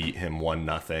did beat him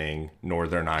 1-0,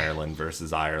 Northern Ireland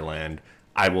versus Ireland.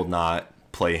 I will not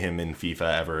play him in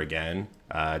FIFA ever again,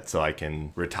 so I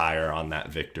can retire on that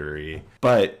victory.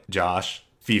 But Josh,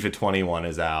 FIFA 21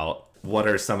 is out. What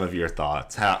are some of your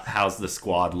thoughts? How's the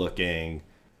squad looking?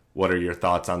 What are your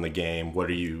thoughts on the game?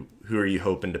 Who are you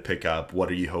hoping to pick up? What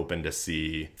are you hoping to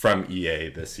see from EA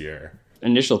this year?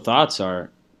 Initial thoughts are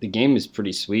the game is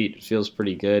pretty sweet. It feels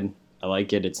pretty good. I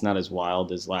like it. It's not as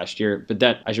wild as last year. But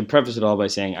that I should preface it all by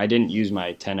saying I didn't use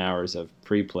my 10 hours of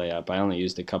pre-play up. I only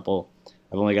used a couple.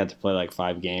 I've only got to play like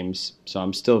 5 games. So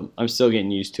I'm still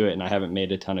getting used to it, and I haven't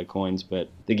made a ton of coins. But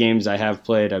the games I have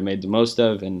played, I've made the most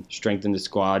of and strengthened the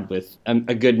squad with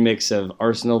a good mix of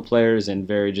Arsenal players and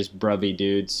very just bruvy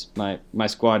dudes. My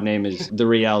squad name is the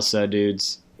Real Sa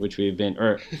Dudes, which we've been,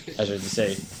 or I should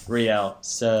say Real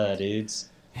Sa Dudes.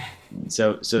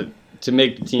 So to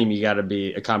make the team, you got to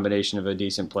be a combination of a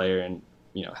decent player and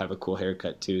have a cool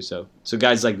haircut too. So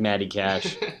guys like Matty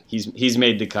Cash, he's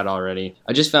made the cut already.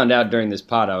 I just found out during this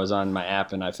pod, I was on my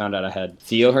app and I found out I had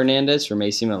Theo Hernandez from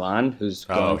AC Milan, who's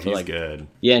going for like good.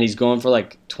 Yeah, and he's going for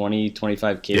like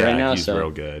 25K right now. Yeah, he's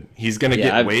real good. He's gonna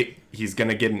He's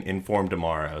gonna get an inform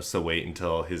tomorrow. So wait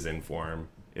until his inform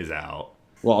is out.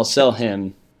 Well, I'll sell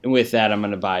him. And with that, I'm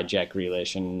going to buy Jack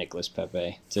Grealish and Nicolas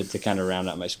Pepe to kind of round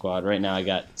out my squad. Right now, I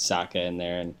got Saka in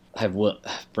there, and I have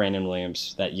Brandon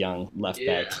Williams, that young left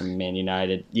back from Man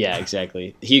United. Yeah,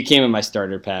 exactly. He came in my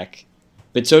starter pack.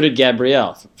 But so did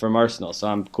Gabriel from Arsenal, so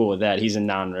I'm cool with that. He's a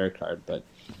non-rare card, but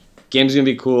game's going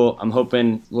to be cool. I'm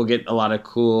hoping we'll get a lot of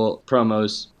cool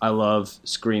promos. I love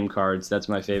Scream cards. That's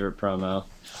my favorite promo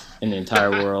in the entire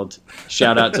world.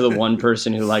 Shout out to the one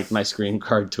person who liked my Scream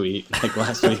card tweet like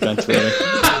last week on Twitter.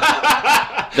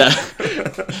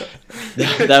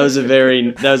 That was a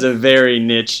very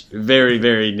niche,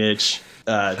 very niche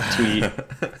tweet.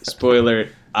 Spoiler: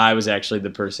 I was actually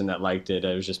the person that liked it.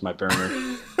 It was just my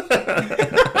burner.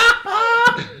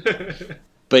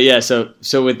 But yeah, so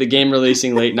with the game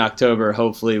releasing late in October,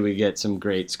 hopefully we get some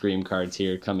great Scream cards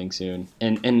here coming soon.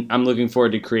 And I'm looking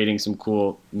forward to creating some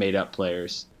cool made-up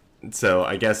players. So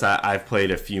I guess I've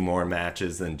played a few more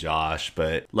matches than Josh,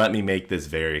 but let me make this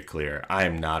very clear. I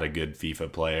am not a good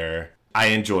FIFA player. I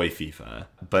enjoy FIFA,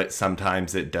 but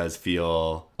sometimes it does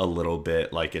feel a little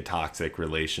bit like a toxic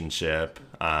relationship.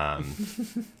 I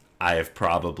have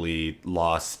probably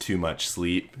lost too much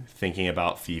sleep thinking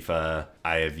about FIFA.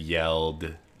 I have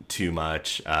yelled too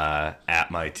much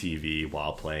at my TV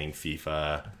while playing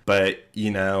FIFA. But,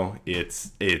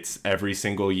 it's every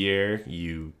single year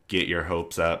you get your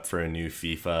hopes up for a new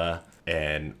FIFA,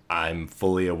 and I'm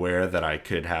fully aware that I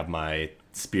could have my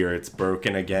spirits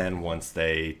broken again once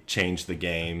they change the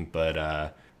game,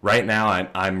 but right now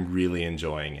I'm really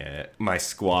enjoying it. My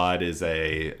squad is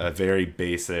a very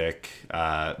basic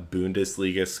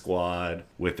Bundesliga squad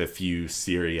with a few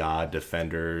Serie A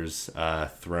defenders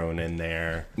thrown in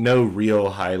there. No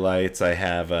real highlights. I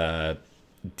have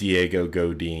Diego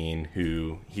Godin,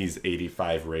 who he's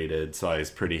 85 rated, so I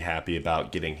was pretty happy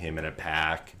about getting him in a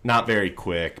pack. Not very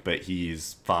quick, but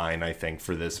he's fine, I think,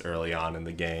 for this early on in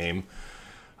the game.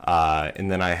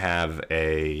 And then I have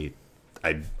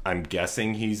I'm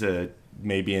guessing he's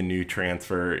maybe a new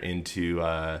transfer into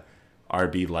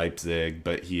RB Leipzig,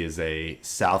 but he is a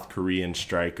South Korean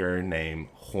striker named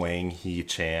Hwang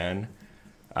Hee-chan.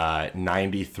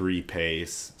 93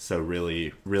 pace, so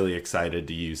really, really excited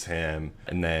to use him.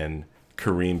 And then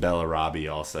Kareem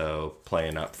Bellarabi also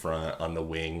playing up front on the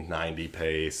wing, 90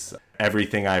 pace.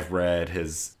 Everything I've read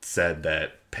has said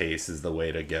that pace is the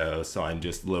way to go, so I'm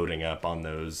just loading up on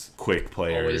those quick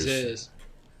players. Always is.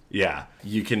 Yeah,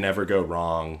 you can never go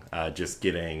wrong just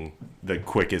getting the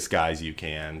quickest guys you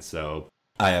can, so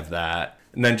I have that.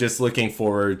 And then just looking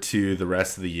forward to the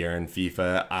rest of the year in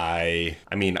FIFA, I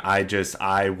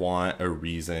want a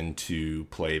reason to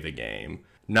play the game.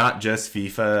 Not just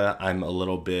FIFA, I'm a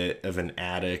little bit of an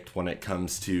addict when it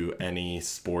comes to any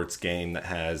sports game that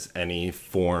has any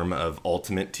form of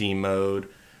Ultimate Team mode.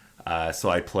 So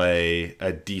I play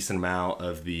a decent amount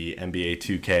of the NBA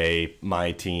 2K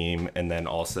My Team, and then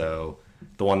also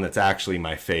the one that's actually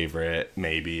my favorite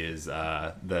maybe is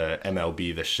the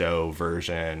MLB The Show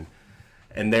version.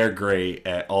 And they're great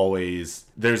at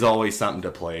there's always something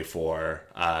to play for.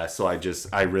 So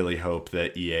I really hope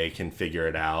that EA can figure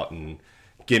it out and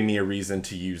give me a reason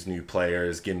to use new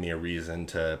players, give me a reason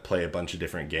to play a bunch of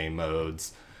different game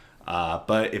modes.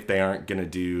 But if they aren't going to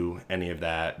do any of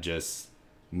that, just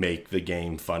make the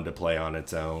game fun to play on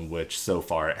its own, which so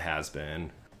far it has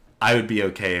been. I would be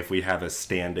okay if we have a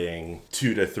standing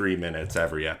 2 to 3 minutes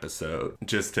every episode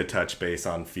just to touch base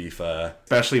on FIFA,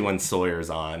 especially when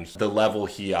Sawyer's on. The level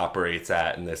he operates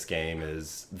at in this game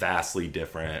is vastly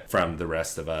different from the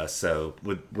rest of us, so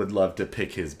would love to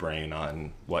pick his brain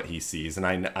on what he sees. And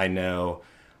I know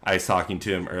I was talking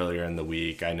to him earlier in the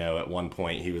week. I know at one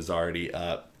point he was already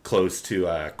up close to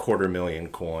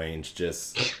 250,000 coins,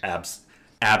 just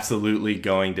absolutely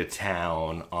going to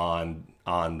town on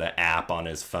the app on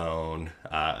his phone,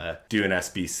 doing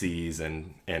SBCs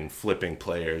and flipping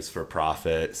players for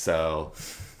profit. So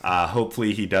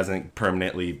hopefully he doesn't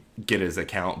permanently get his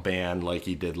account banned like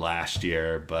he did last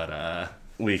year, but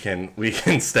we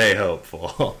can stay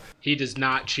hopeful. He does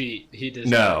not cheat. He does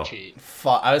not cheat.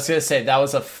 I was going to say that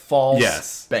was a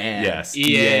false ban. Yes.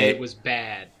 EA was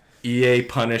bad. EA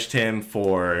punished him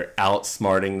for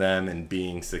outsmarting them and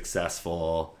being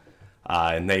successful.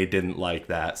 And they didn't like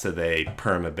that, so they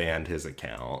perma-banned his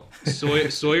account.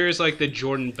 Sawyer is like the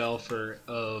Jordan Belfort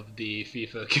of the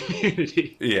FIFA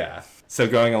community. Yeah. So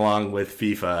going along with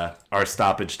FIFA, our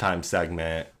stoppage time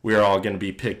segment, we're all going to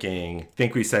be picking, I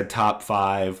think we said top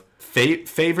 5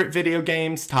 favorite video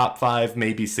games, top 5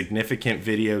 maybe significant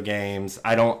video games.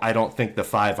 I don't think the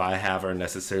 5 I have are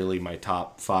necessarily my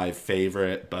top 5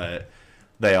 favorite, but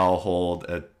they all hold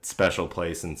a special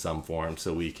place in some form,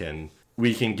 so we can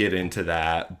get into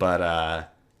that. But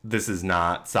this is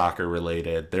not soccer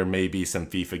related. There may be some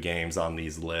FIFA games on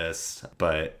these lists,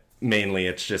 but mainly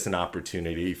it's just an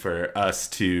opportunity for us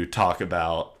to talk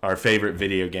about our favorite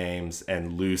video games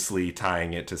and loosely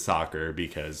tying it to soccer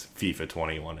because FIFA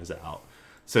 21 is out.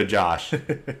 So Josh,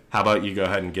 how about you go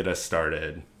ahead and get us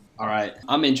started? All right.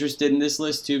 I'm interested in this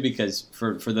list too because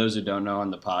for those who don't know on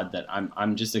the pod that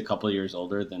I'm just a couple years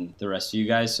older than the rest of you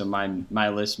guys, so my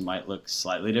list might look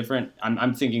slightly different.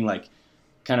 I'm thinking like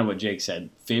kind of what Jake said,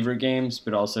 favorite games,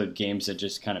 but also games that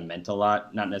just kind of meant a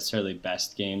lot, not necessarily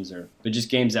best games but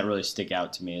just games that really stick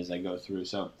out to me as I go through.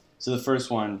 So the first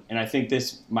one, and I think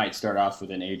this might start off with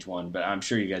an age one, but I'm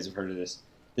sure you guys have heard of this.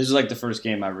 This is like the first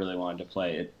game I really wanted to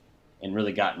play and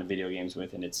really got into video games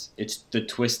with, and it's the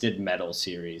Twisted Metal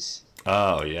series.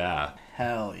 Oh yeah.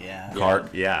 Hell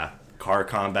yeah. Car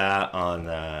combat on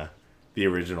the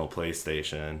original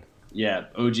PlayStation. Yeah,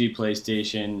 OG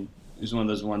PlayStation. It was one of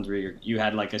those ones where you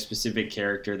had like a specific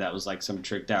character that was like some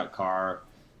tricked out car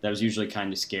that was usually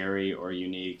kind of scary or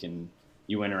unique, and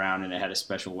you went around and it had a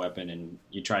special weapon and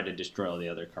you tried to destroy all the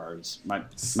other cars.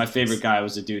 My favorite guy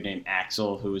was a dude named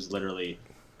Axel, who was literally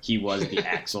he was the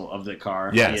axle of the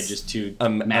car. Yes. He had just two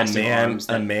massive arms.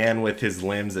 A man with his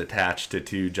limbs attached to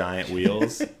 2 giant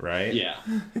wheels, right?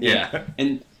 Yeah.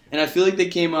 And I feel like they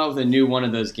came out with a new one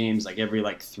of those games like every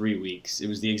 3 weeks. It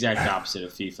was the exact opposite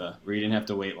of FIFA, where you didn't have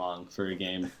to wait long for a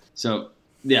game. So,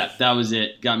 yeah, that was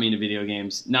it. Got me into video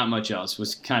games. Not much else. It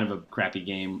was kind of a crappy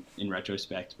game in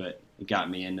retrospect, but it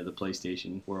got me into the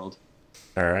PlayStation world.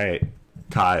 All right.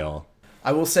 Kyle.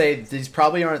 I will say these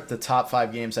probably aren't the top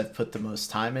 5 games I've put the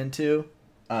most time into,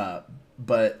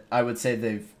 but I would say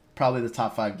they've probably the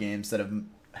top 5 games that have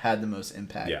had the most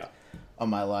impact on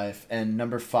my life. And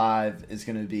number 5 is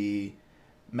going to be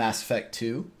Mass Effect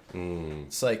 2.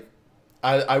 It's like,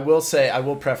 I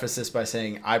will preface this by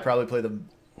saying I probably play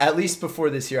at least before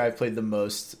this year, I've played the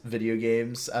most video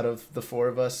games out of the 4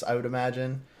 of us, I would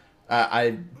imagine.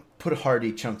 I put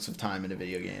hardy chunks of time into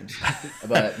video games,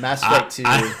 but Mass Effect 2.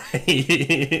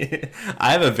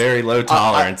 I have a very low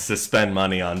tolerance to spend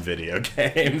money on video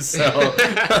games. So,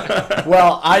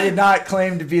 well, I did not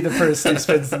claim to be the person who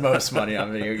spends the most money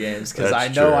on video games because I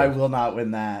know true. I will not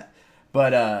win that.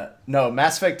 But no,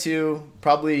 Mass Effect 2,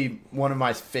 probably one of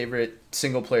my favorite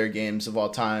single player games of all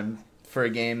time. For a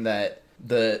game that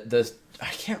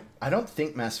I don't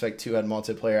think Mass Effect 2 had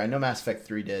multiplayer. I know Mass Effect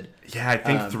 3 did. Yeah, I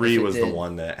think 3 was the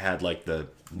one that had the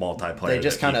multiplayer they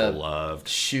just that kind of loved.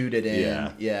 Shoot it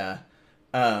in. Yeah.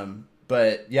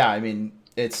 But yeah, I mean,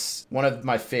 it's one of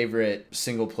my favorite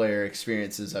single player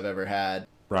experiences I've ever had.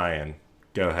 Ryan,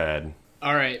 go ahead.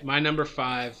 All right, my number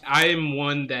 5. I am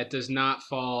one that does not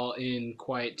fall in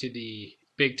quite to the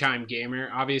big time gamer.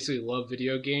 Obviously love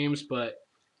video games, but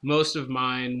most of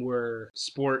mine were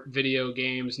sport video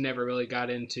games, never really got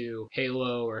into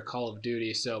Halo or Call of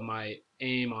Duty, so my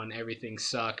aim on everything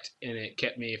sucked, and it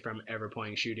kept me from ever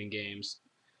playing shooting games.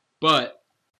 But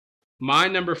my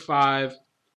number 5,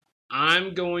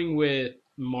 I'm going with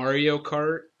Mario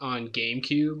Kart on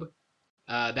GameCube.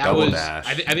 That Double was Dash.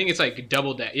 I think it's like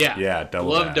Double Dash. Yeah, Yeah, Double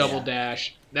love Dash. Double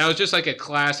Dash. That was just like a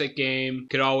classic game.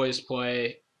 Could always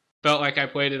play. Felt like I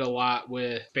played it a lot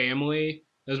with family.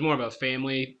 It was more of a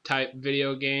family type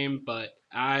video game, but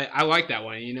I like that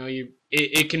one. You know,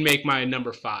 it can make my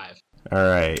number 5. All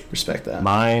right. Respect that.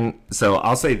 Mine, so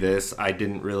I'll say this. I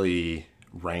didn't really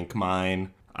rank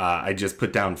mine. I just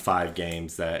put down 5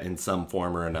 games that in some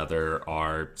form or another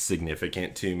are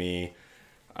significant to me.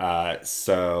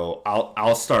 So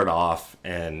I'll start off,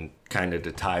 and kind of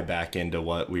to tie back into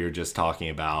what we were just talking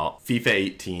about. FIFA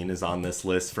 18 is on this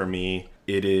list for me.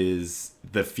 It is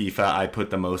the FIFA I put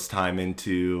the most time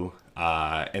into.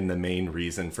 And the main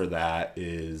reason for that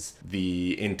is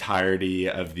the entirety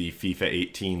of the FIFA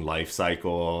 18 life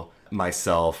cycle.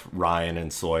 Myself, Ryan,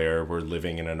 and Sawyer were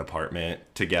living in an apartment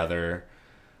together.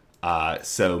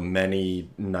 So many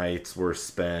nights were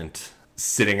spent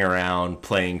sitting around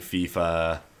playing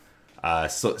FIFA.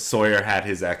 Sawyer had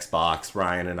his Xbox.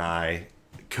 Ryan and I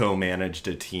co-managed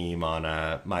a team on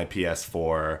my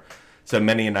PS4. So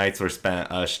many nights were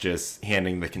spent us just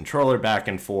handing the controller back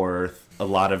and forth. A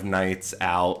lot of nights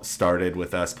out started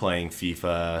with us playing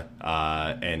FIFA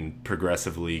and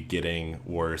progressively getting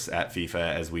worse at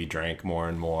FIFA as we drank more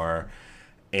and more.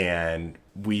 And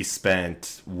we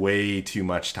spent way too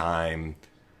much time.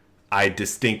 I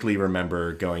distinctly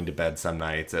remember going to bed some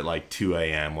nights at like 2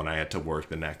 a.m. when I had to work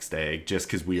the next day just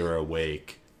because we were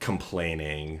awake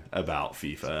complaining about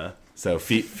FIFA. So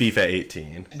FIFA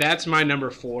 18. That's my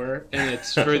number 4, and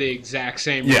it's for the exact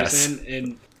same Yes. reason.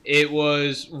 And it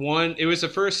was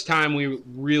the first time we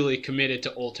really committed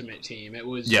to Ultimate Team. It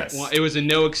was Yes. It was a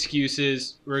no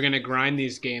excuses. We're gonna grind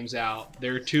these games out.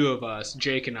 There are 2 of us,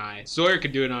 Jake and I. Sawyer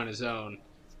could do it on his own,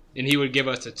 and he would give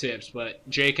us the tips. But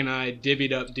Jake and I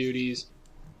divvied up duties.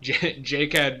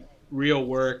 Jake had real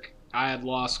work. I had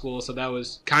law school, so that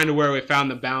was kind of where we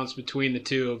found the balance between the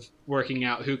 2 of working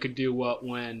out who could do what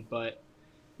when. But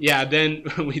yeah, then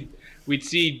we'd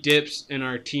see dips in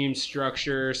our team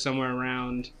structure somewhere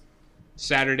around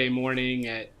Saturday morning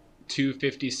at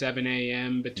 2:57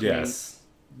 a.m. between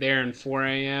there and 4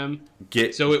 a.m.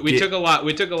 We took a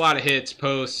lot of hits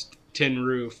post Tin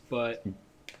Roof, but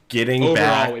getting overall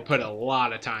back, we put a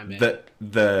lot of time in.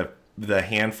 The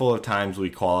handful of times we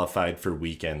qualified for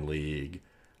weekend league,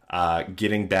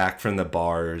 getting back from the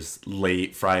bars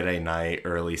late Friday night,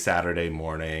 early Saturday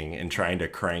morning, and trying to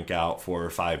crank out 4 or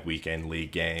 5 weekend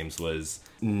league games was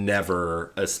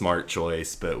never a smart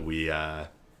choice, but we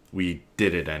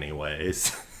did it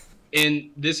anyways. And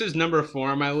this is number 4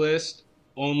 on my list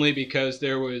only because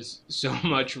there was so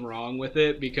much wrong with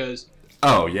it. Because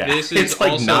oh yeah, this is it's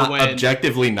like also not when-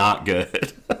 objectively not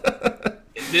good.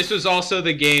 this was also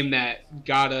the game that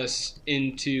got us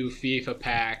into FIFA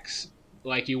packs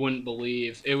like you wouldn't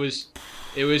believe. It was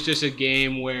just a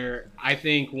game where I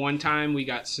think one time we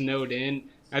got snowed in.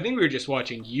 I think we were just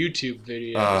watching YouTube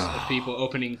videos of people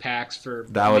opening packs for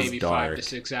maybe 5 to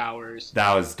 6 hours.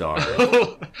 That was dark.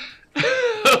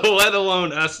 Let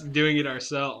alone us doing it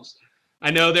ourselves.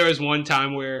 I know there was one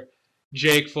time where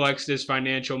Jake flexed his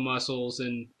financial muscles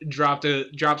and dropped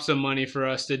some money for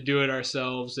us to do it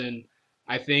ourselves, and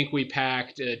I think we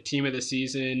packed a team of the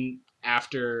season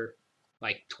after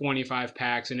like 25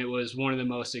 packs, and it was one of the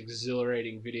most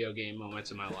exhilarating video game moments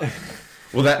of my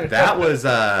life. Well, that was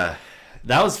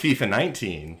FIFA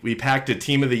 19. We packed a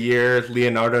team of the year,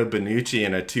 Leonardo Bonucci,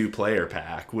 in a 2-player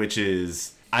pack, which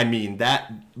is, I mean,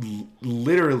 that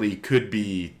literally could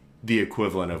be the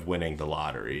equivalent of winning the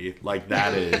lottery. Like,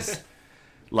 that is,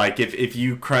 like, if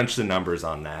you crunch the numbers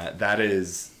on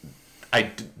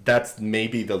that's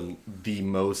maybe the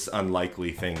most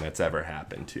unlikely thing that's ever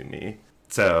happened to me.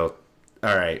 So,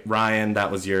 all right, Ryan,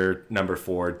 that was your number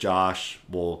 4. Josh,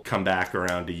 we'll come back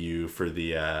around to you for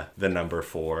the number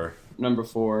 4. Number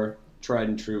 4, tried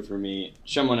and true for me.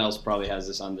 Someone else probably has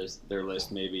this on their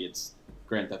list. Maybe it's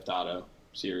Grand Theft Auto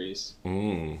series.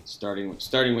 Starting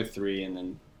with 3 and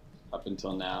then up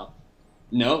until now.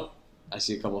 No, I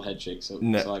see a couple head shakes. So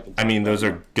I mean, those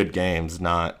are good games.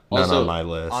 None on my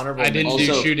list. Honorable I didn't do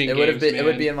Also, shooting It games, it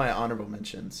would man. be in my honorable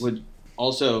mentions. Would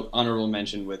also honorable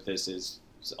mention with this is,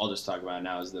 I'll just talk about it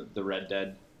now, is the Red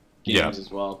Dead games as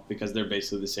well, because they're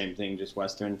basically the same thing, just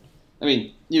Western. I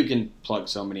mean, you can plug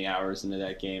so many hours into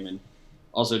that game, and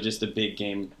also just a big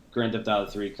game. Grand Theft Auto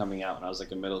 3 coming out when I was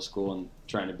like in middle school and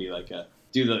trying to be like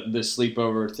do the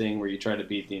sleepover thing where you try to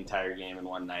beat the entire game in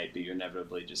one night, but you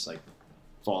inevitably just like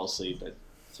fall asleep at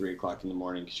 3 o'clock in the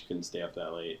morning because you couldn't stay up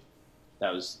that late.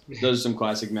 those are some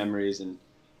classic memories. And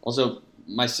also,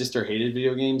 my sister hated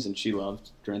video games, and she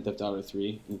loved Grand Theft Auto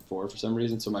 3 and 4 for some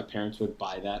reason. So my parents would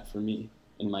buy that for me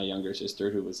and my younger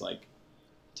sister, who was like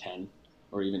 10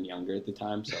 or even younger at the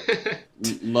time. So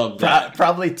loved that.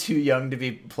 Probably too young to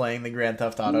be playing the Grand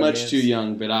Theft Auto Much games. too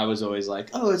young, but I was always like,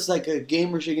 oh, it's like a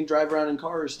game where she can drive around in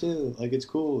cars too. Like, it's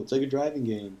cool. It's like a driving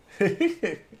game.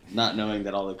 Not knowing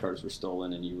that all the cars were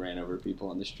stolen and you ran over people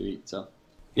on the street. So,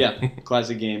 yeah,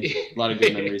 classic game. A lot of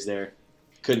good memories there.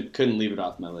 Couldn't leave it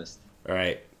off my list. All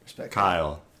right, Respect.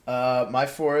 Kyle. My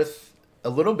fourth, a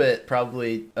little bit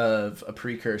probably of a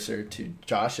precursor to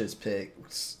Josh's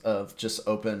picks of just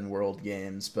open world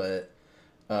games, but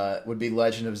would be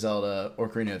Legend of Zelda: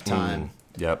 Ocarina of Time.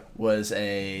 Yep. Was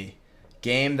a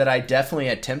game that I definitely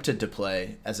attempted to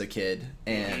play as a kid,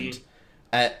 and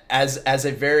as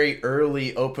a very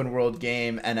early open world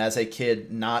game, and as a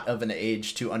kid not of an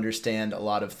age to understand a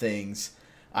lot of things,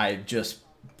 I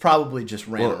probably just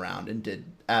ran around and did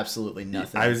absolutely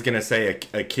nothing. I was gonna say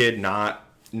a kid not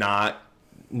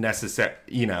necessary.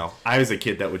 You know, I was a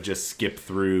kid that would just skip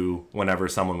through whenever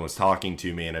someone was talking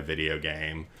to me in a video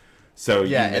game. So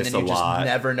yeah, you and miss then you a lot. just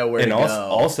never know where and to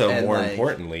also, go. And more like,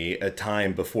 importantly, a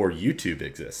time before YouTube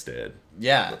existed.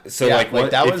 Yeah. So yeah, like,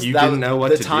 what that if was you that didn't was know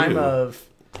what the to time do? of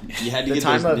You had to the get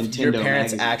time those of Nintendo your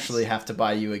parents magazines. actually have to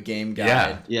buy you a game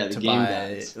guide. Yeah, the to game buy,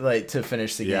 guides. like to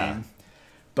finish the Yeah. game.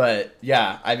 But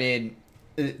yeah, I mean,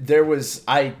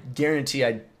 I guarantee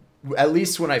at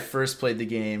least when I first played the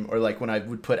game, or like when I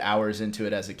would put hours into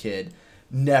it as a kid,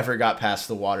 never got past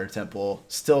the water temple.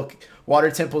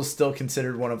 Water temple is still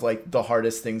considered one of like the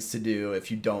hardest things to do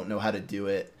if you don't know how to do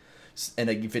it in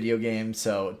a video game.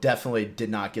 So definitely did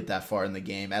not get that far in the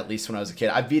game, at least when I was a kid.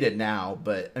 I beat it now,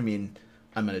 but I mean,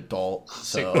 I'm an adult,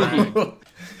 so.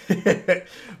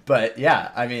 But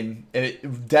yeah, I mean,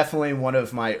 definitely one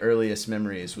of my earliest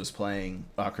memories was playing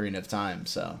Ocarina of Time.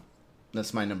 So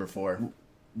that's my number 4.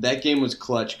 That game was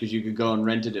clutch because you could go and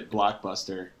rent it at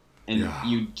Blockbuster, and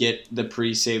you'd get the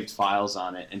pre-saved files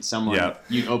on it, and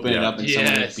you'd open it up, and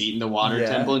someone had beaten the water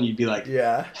temple, and you'd be like,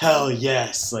 hell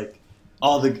yes, like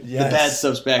all the bad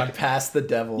stuff's back. I'm past the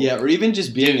devil. Yeah, or even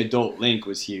just being adult Link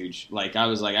was huge. Like, I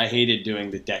was like, I hated doing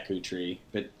the Deku Tree,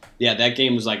 but yeah, that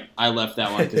game was like, I left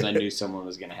that one because I knew someone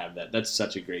was going to have that. That's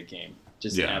such a great game.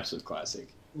 Just an absolute classic.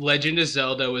 Legend of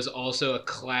Zelda was also a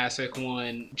classic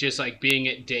one, just like being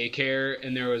at daycare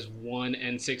and there was one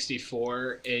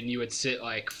N64 and you would sit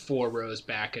like 4 rows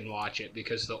back and watch it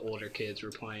because the older kids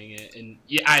were playing it, and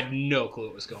I had no clue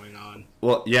what was going on.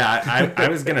 Well, yeah, I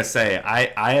was gonna say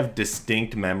I have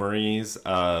distinct memories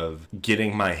of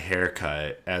getting my hair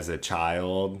cut as a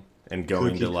child and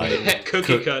going to like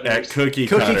Cookie cutters,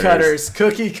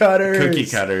 cookie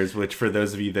cutters, which for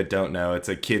those of you that don't know, it's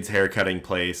a kids hair cutting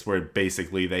place where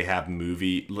basically they have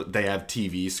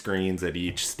TV screens at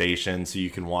each station, so you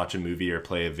can watch a movie or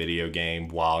play a video game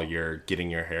while you're getting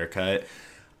your hair cut.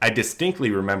 I distinctly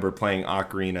remember playing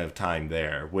Ocarina of Time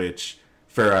there, which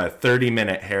for a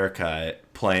 30-minute haircut,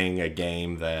 playing a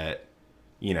game that,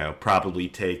 you know, probably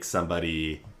takes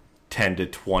somebody 10 to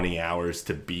 20 hours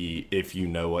to beat if you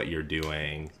know what you're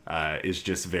doing, is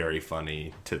just very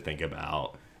funny to think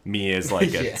about. Me as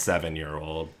like a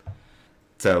 7-year-old.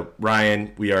 So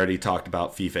Ryan, we already talked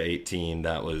about FIFA 18.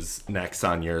 That was next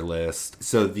on your list.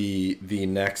 So the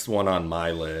next one on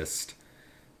my list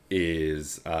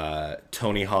is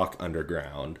Tony Hawk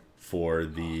Underground for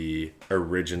the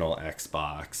original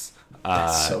Xbox.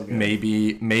 So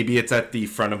good. Maybe it's at the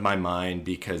front of my mind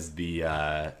because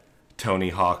the Tony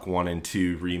Hawk 1 and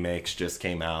 2 remakes just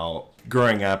came out.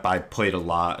 Growing up, I played a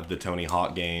lot of the Tony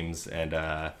Hawk games, and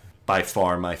by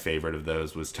far my favorite of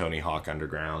those was Tony Hawk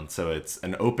Underground. So it's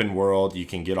an open world. You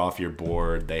can get off your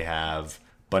board. They have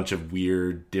a bunch of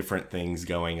weird, different things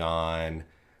going on.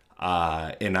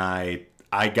 And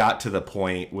I got to the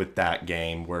point with that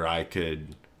game where I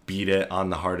could beat it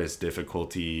on the hardest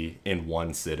difficulty in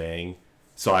one sitting.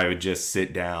 So I would just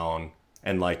sit down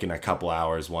and like in a couple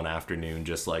hours one afternoon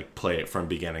just like play it from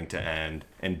beginning to end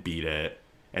and beat it,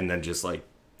 and then just like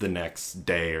the next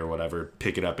day or whatever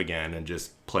pick it up again and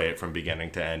just play it from beginning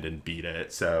to end and beat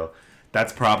it. So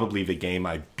that's probably the game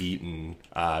I've beaten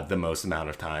the most amount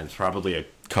of times, probably a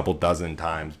couple dozen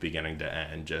times beginning to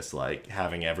end, just like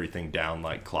having everything down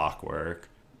like clockwork.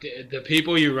 The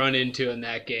people you run into in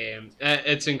that game,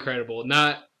 it's incredible.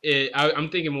 I'm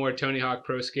thinking more Tony Hawk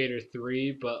Pro Skater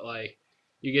 3, but like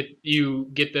you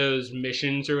get those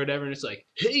missions or whatever, and it's like,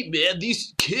 hey man,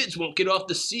 these kids won't get off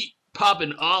the seat, pop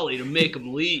an ollie to make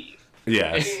them leave.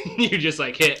 Yes. And you just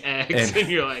like hit X, and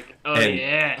you're like, oh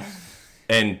yeah.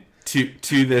 And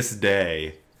to this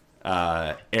day,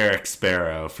 Eric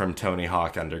Sparrow from Tony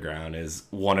Hawk Underground is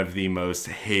one of the most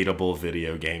hateable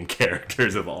video game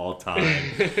characters of all time.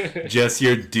 Just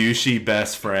your douchey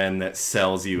best friend that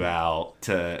sells you out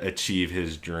to achieve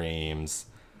his dreams.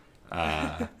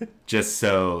 Just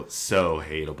so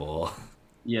hateable.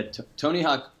 Yeah, Tony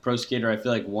Hawk Pro Skater, I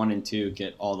feel like 1 and 2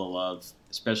 get all the love.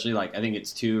 Especially, like, I think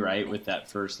it's 2, right? With that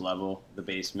first level, the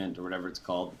basement or whatever it's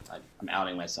called. I'm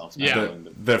outing myself. Yeah.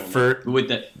 The first... With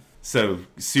the... So,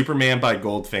 Superman by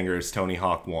Goldfinger is Tony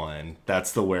Hawk 1.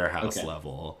 That's the warehouse Okay.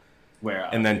 level.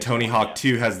 Warehouse. And then Tony Hawk Yeah.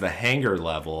 2 has the hangar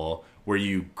level where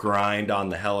you grind on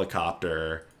the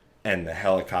helicopter and the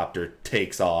helicopter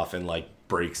takes off and, like,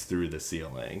 breaks through the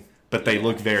ceiling. But they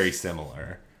look very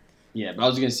similar. Yeah, but I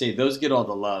was going to say, those get all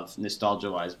the love,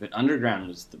 nostalgia-wise, but Underground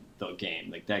was the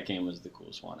game. Like, that game was the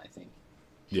coolest one, I think.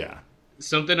 Yeah.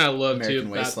 Something I love American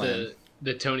too about Wasteland.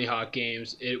 the Tony Hawk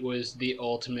games, it was the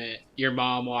ultimate. Your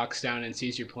mom walks down and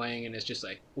sees you playing, and it's just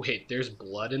like, wait, there's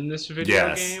blood in this video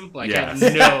Yes. game? Like, Yes. I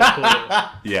had no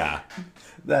clue. Yeah.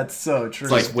 That's so true.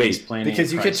 It's like, wait,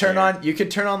 because you could turn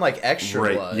on like extra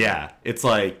right. blood. Yeah. It's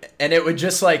like And it would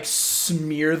just like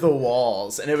smear the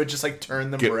walls, and it would just like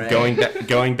turn them red.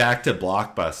 going back to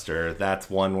Blockbuster, that's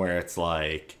one where it's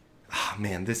like, oh,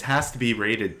 man, this has to be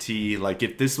rated T. Like,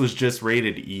 if this was just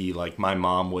rated E, like, my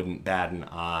mom wouldn't bat an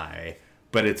eye.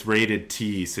 But it's rated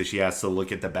T, so she has to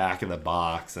look at the back of the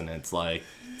box, and it's like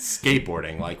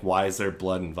skateboarding. Like, why is there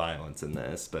blood and violence in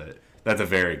this? But that's a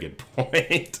very good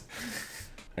point.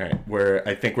 All right,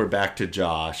 I think we're back to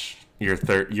Josh. Your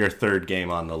third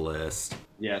game on the list.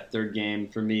 Yeah, third game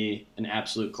for me, an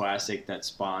absolute classic that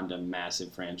spawned a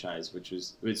massive franchise, which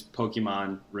was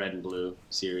Pokemon Red and Blue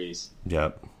series.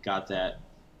 Yep. Got that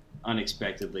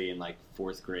unexpectedly in like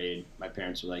 4th grade. My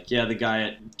parents were like, yeah, the guy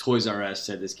at Toys R Us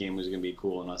said this game was going to be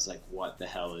cool, and I was like, what the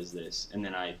hell is this? And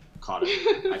then I caught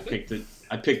it. I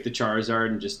picked the Charizard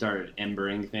and just started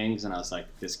embering things, and I was like,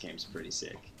 this game's pretty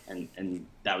sick. And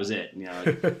that was it. You know,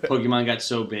 like, Pokemon got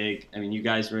so big. I mean, you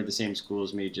guys were at the same school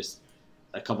as me, just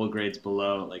a couple of grades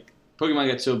below. Like,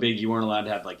 Pokemon got so big, you weren't allowed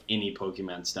to have like any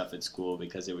Pokemon stuff at school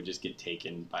because it would just get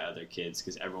taken by other kids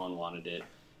because everyone wanted it.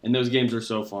 And those games were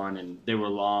so fun, and they were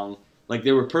long. Like,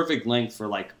 they were perfect length for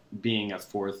like being a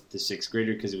 4th to 6th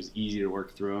grader because it was easy to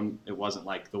work through them. It wasn't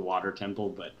like the Water Temple,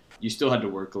 but you still had to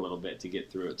work a little bit to get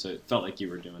through it. So it felt like you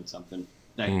were doing something.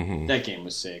 That game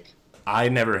was sick. I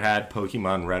never had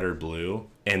Pokemon Red or Blue,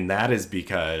 and that is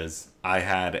because I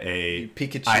had a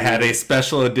Pikachu. I had a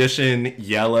special edition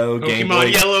yellow Game Boy.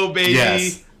 Pokemon Yellow, baby.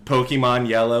 Yes, Pokemon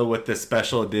Yellow with the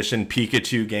special edition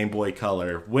Pikachu Game Boy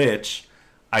Color, which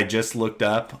I just looked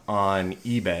up on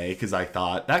eBay because I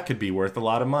thought that could be worth a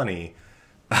lot of money.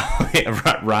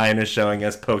 Ryan is showing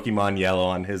us Pokemon Yellow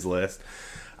on his list.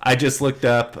 I just looked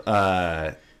up.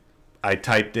 I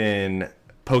typed in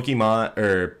Pokemon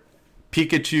or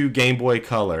Pikachu Game Boy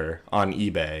Color on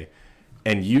eBay,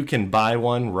 and you can buy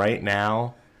one right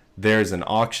now. There's an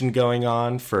auction going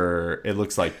on for, it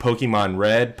looks like Pokemon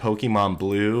Red, Pokemon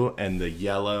Blue, and the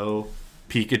yellow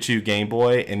Pikachu Game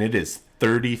Boy, and it is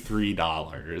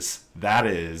 $33. That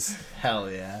is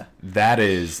Hell yeah. That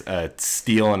is a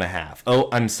steal and a half. Oh,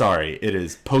 I'm sorry. It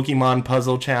is Pokemon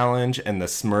Puzzle Challenge and the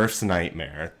Smurfs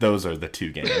Nightmare. Those are the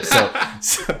two games.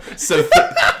 So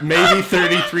maybe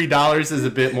 $33 is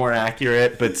a bit more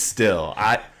accurate, but still,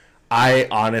 I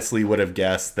honestly would have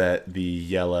guessed that the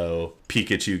yellow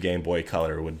Pikachu Game Boy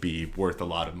Color would be worth a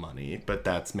lot of money, but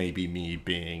that's maybe me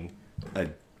being a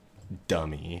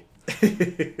dummy.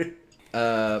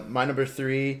 My number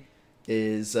 3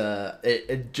 is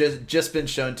it just been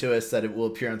shown to us that it will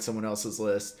appear on someone else's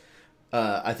list.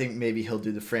 I think maybe he'll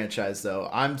do the franchise though.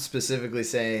 I'm specifically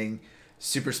saying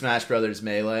Super Smash Brothers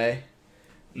Melee.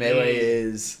 Melee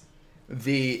is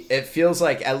it feels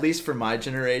like, at least for my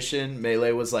generation,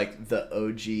 Melee was like the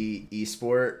OG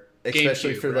esport,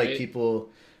 especially GameCube, for right? like people.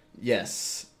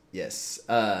 Yes.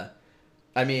 I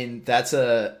mean,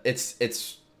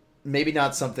 it's maybe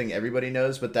not something everybody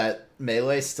knows, but that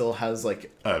Melee still has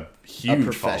like A huge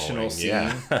professional following, scene.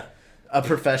 yeah. a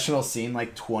professional scene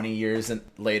like 20 years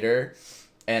later.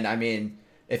 And I mean,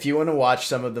 if you want to watch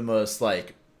some of the most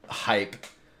like hype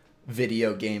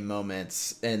video game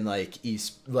moments in like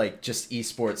just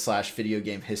esports / video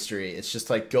game history, it's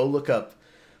just like, go look up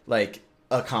like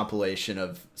a compilation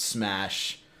of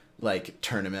Smash like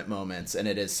tournament moments, and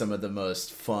it is some of the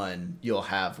most fun you'll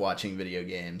have watching video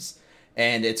games.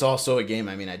 And it's also a game,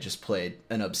 I mean, I just played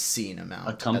an obscene amount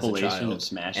A compilation as a child, of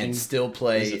Smashing? and still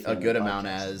play Is a a thing good in the amount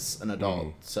podcast. as an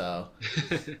adult. So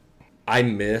I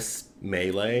miss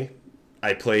Melee.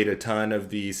 I played a ton of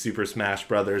the Super Smash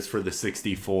Brothers for the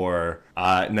 64,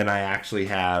 and then I actually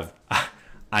have...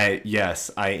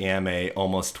 Yes, I am a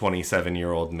almost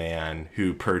 27-year-old man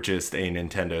who purchased a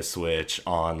Nintendo Switch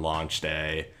on launch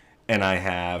day, and I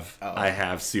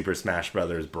have Super Smash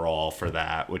Brothers Brawl for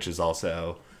that, which is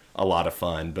also a lot of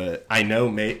fun. But I know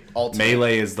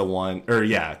Melee is the one, or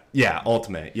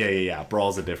Ultimate. Yeah.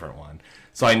 Brawl's a different one.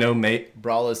 So I know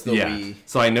Brawl is the Wii.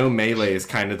 So I know Melee is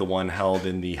kind of the one held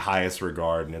in the highest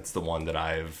regard, and it's the one that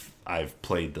I've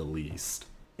played the least.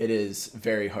 It is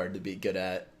very hard to be good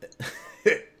at.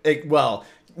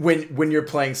 When you're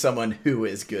playing someone who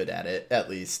is good at it, at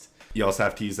least. You also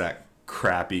have to use that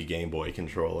crappy Game Boy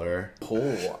controller.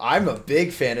 Oh, I'm a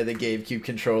big fan of the GameCube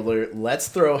controller. Let's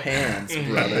throw hands,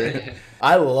 brother.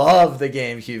 I love the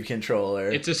GameCube controller.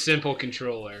 It's a simple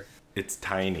controller. It's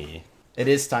tiny. It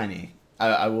is tiny.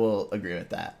 I will agree with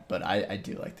that, but I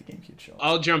do like the GameCube controller.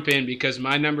 I'll jump in because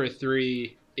my number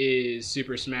 3 is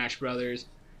Super Smash Brothers.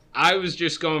 I was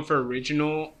just going for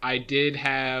original. I did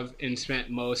have and spent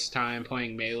most time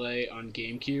playing Melee on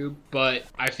GameCube, but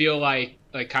I feel like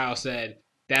Kyle said,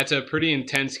 that's a pretty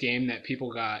intense game that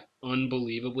people got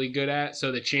unbelievably good at.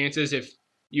 So the chances if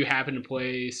you happen to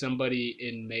play somebody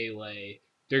in Melee,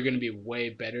 they're going to be way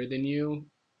better than you.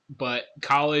 But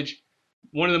college,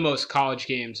 one of the most college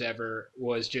games ever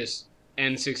was just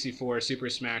N64 Super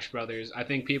Smash Brothers. I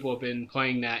think people have been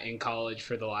playing that in college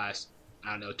for the last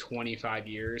 25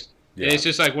 years. Yeah. It's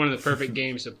just like one of the perfect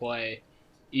games to play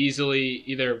easily,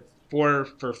 either for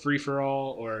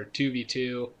free-for-all or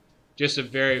 2v2. Just a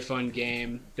very fun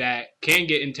game that can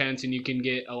get intense and you can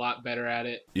get a lot better at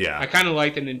it. Yeah. I kind of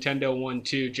like the Nintendo one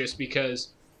too, just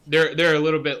because there are a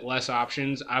little bit less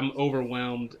options. I'm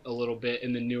overwhelmed a little bit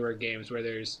in the newer games where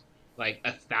there's like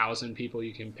 1,000 people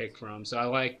you can pick from. So I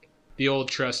like the old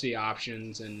trusty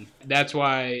options, and that's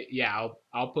why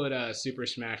I'll put Super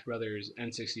Smash Brothers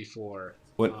N64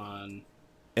 on.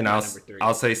 And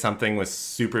I'll say something with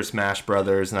Super Smash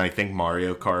Brothers, and I think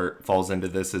Mario Kart falls into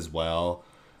this as well.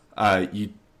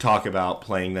 You talk about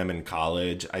playing them in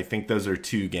college. I think those are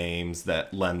two games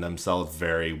that lend themselves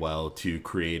very well to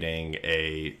creating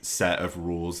a set of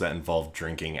rules that involve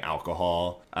drinking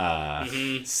alcohol.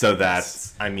 So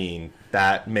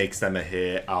that makes them a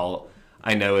hit.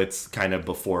 I know it's kind of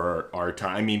before our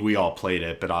time. I mean, we all played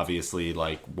it, but obviously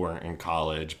weren't in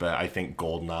college. But I think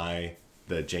GoldenEye,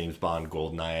 the James Bond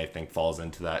GoldenEye, I think falls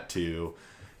into that too.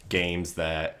 Games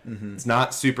that it's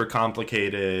not super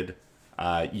complicated.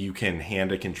 You can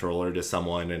hand a controller to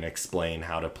someone and explain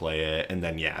how to play it, and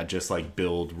then just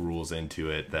build rules into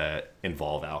it that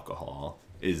involve alcohol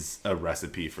is a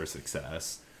recipe for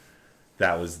success.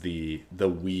 That was the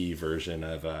Wii version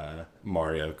of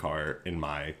Mario Kart in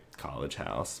my college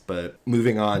house. But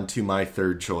moving on to my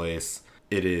third choice,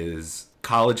 it is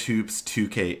College Hoops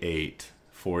 2K8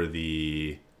 for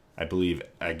the,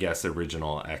 I guess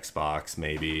original Xbox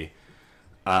maybe.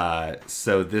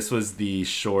 So this was the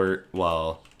short,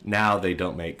 now they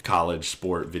don't make college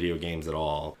sport video games at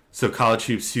all. So College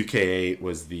Hoops 2K8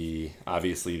 was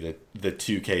obviously the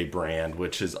 2K brand,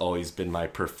 which has always been my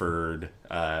preferred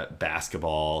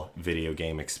basketball video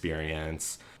game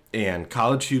experience. And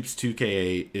College Hoops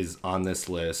 2K8 is on this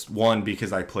list, one,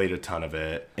 because I played a ton of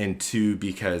it, and two,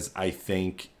 because I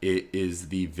think it is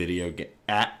the video game.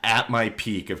 At my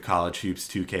peak of College Hoops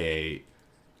 2K8,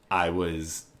 I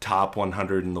was top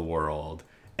 100 in the world,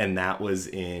 and that was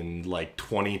in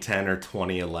 2010 or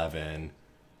 2011,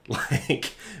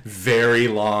 very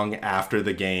long after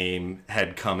the game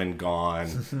had come and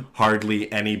gone. Hardly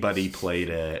anybody played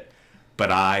it,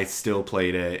 but I still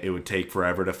played it. It would take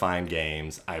forever to find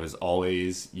games. I was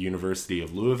always University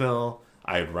of Louisville.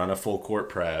 I had run a full court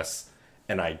press,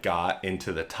 and I got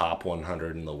into the top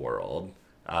 100 in the world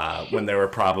when there were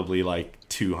probably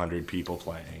 200 people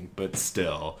playing, but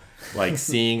still,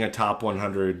 seeing a top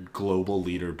 100 global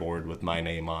leaderboard with my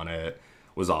name on it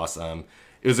was awesome.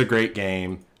 It was a great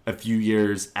game. A few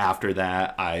years after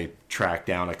that, I tracked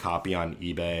down a copy on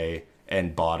eBay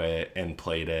and bought it and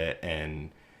played it,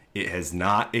 and it has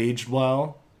not aged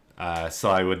well. So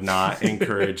I would not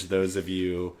encourage those of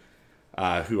you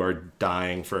who are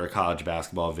dying for a college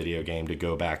basketball video game to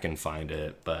go back and find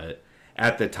it. But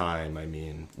at the time,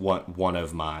 one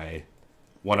of my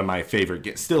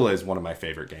favorite still is one of my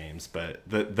favorite games, but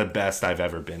the best I've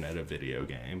ever been at a video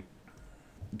game.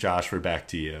 Josh, we're back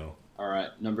to you. All right,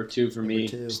 number 2 for me,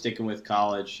 sticking with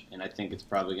college, and I think it's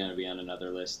probably going to be on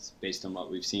another list based on what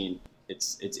we've seen.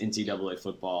 It's NCAA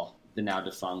football, the now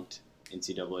defunct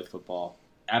NCAA football.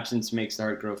 Absence makes the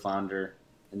heart grow fonder,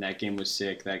 and that game was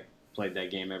sick. I played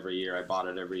that game every year. I bought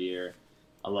it every year.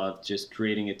 I love just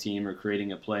creating a team or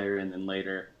creating a player, and then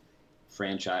later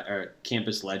franchise or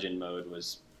campus legend mode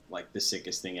was the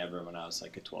sickest thing ever when I was a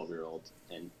 12-year-old.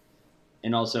 And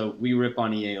And also, we rip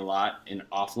on EA a lot in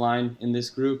offline in this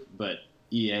group, but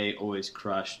EA always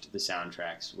crushed the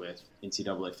soundtracks with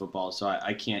NCAA football, so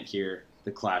I can't hear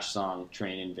the Clash song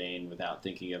Train in Vain without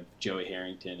thinking of Joey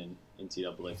Harrington and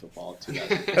NCAA football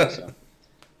 2004. So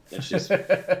that's just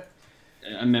a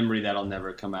memory that'll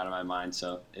never come out of my mind,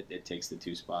 so it takes the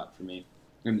 2 spot for me.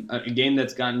 And a game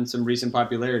that's gotten some recent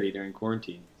popularity during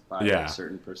quarantine by a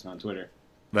certain person on Twitter.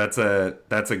 That's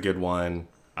a good one.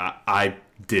 I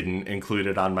didn't include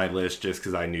it on my list just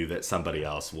because I knew that somebody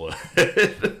else would.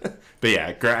 But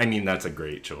yeah, I mean, that's a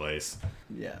great choice.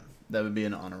 Yeah, that would be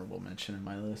an honorable mention in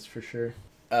my list for sure.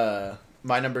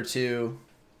 My number 2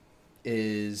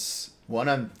 is one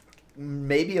I'm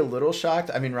maybe a little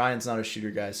shocked. I mean, Ryan's not a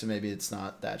shooter guy, so maybe it's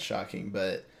not that shocking,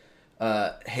 but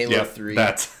Halo 3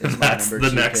 that's is my number 2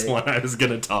 the next pick. one I was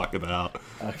going to talk about.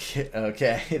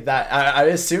 Okay. That I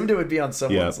assumed it would be on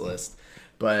someone's list.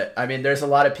 But, I mean, there's a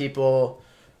lot of people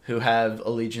who have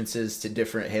allegiances to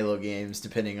different Halo games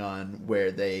depending on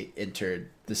where they entered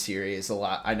the series.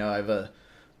 I know I have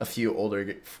a few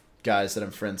older guys that I'm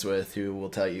friends with who will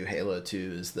tell you Halo 2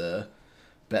 is the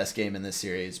best game in this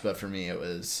series. But for me,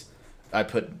 I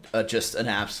put just an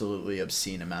absolutely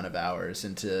obscene amount of hours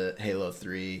into Halo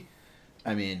 3.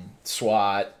 I mean,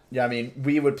 SWAT. Yeah, I mean,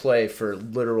 we would play for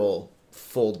literal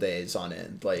full days on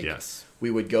end. Like, yes. We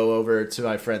would go over to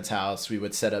my friend's house. We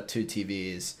would set up 2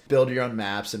 TVs, build your own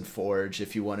maps and Forge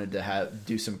if you wanted to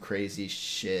do some crazy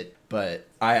shit. But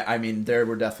I mean, there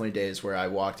were definitely days where I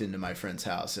walked into my friend's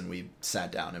house and we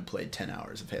sat down and played 10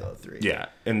 hours of Halo 3. Yeah,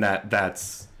 and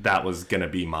that was gonna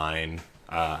be mine.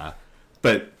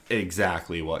 But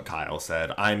exactly what Kyle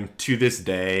said. To this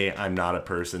day, I'm not a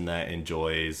person that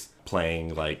enjoys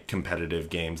playing like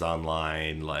competitive games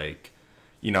online. Like,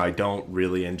 you know, I don't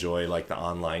really enjoy like the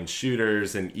online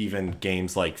shooters, and even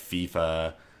games like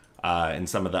FIFA and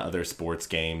some of the other sports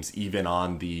games. Even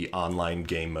on the online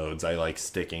game modes, I like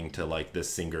sticking to like the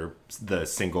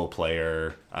single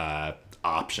player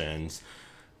options.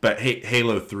 But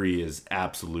Halo 3 is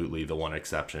absolutely the one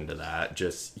exception to that.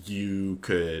 Just you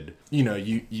could, you know,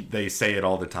 they say it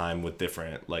all the time with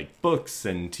different like books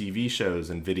and TV shows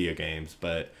and video games,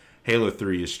 but Halo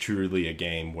 3 is truly a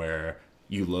game where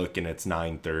you look and it's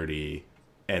 9:30,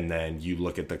 and then you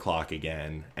look at the clock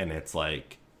again and it's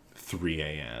like 3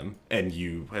 a.m. and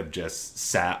you have just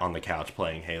sat on the couch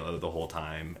playing Halo the whole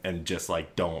time and just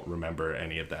like don't remember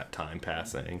any of that time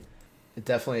passing. It's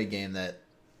definitely a game that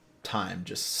time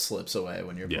just slips away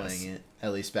when you're playing it.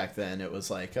 At least back then it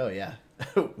was like, oh yeah,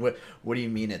 what do you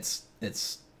mean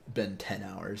it's been 10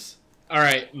 hours? All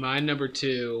right, my number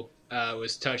 2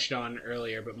 was touched on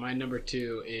earlier, but my number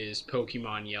 2 is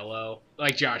Pokemon Yellow.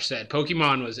 Like Josh said,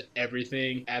 Pokemon was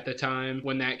everything at the time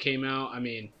when that came out. I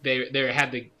mean, they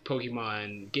had the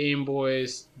Pokemon Game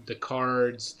Boys, the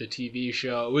cards, the TV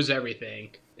show. It was everything.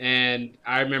 And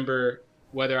I remember,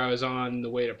 whether I was on the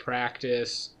way to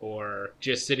practice or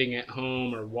just sitting at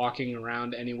home or walking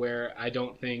around anywhere, I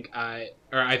think I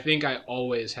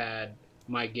always had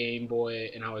my Game Boy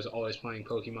and I was always playing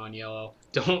Pokemon Yellow.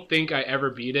 Don't think I ever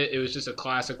beat it. It was just a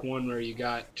classic one where you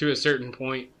got to a certain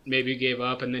point, maybe you gave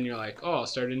up, and then you're like, oh, I'll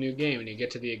start a new game, and you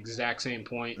get to the exact same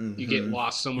point. Mm-hmm. You get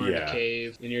lost somewhere in a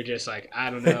cave, and you're just like, I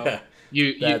don't know.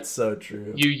 That's so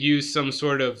true. You use some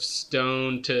sort of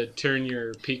stone to turn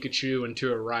your Pikachu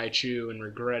into a Raichu and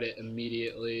regret it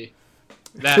immediately.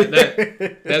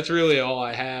 That's really all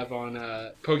I have on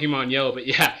Pokemon Yellow. But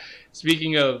yeah,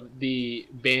 speaking of the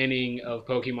banning of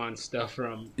Pokemon stuff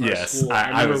from our school,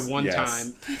 I remember one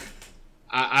time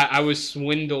I was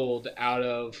swindled out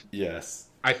of. Yes.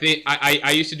 I think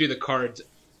I used to do the cards.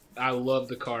 I love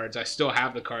the cards. I still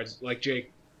have the cards. Like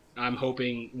Jake, I'm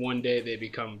hoping one day they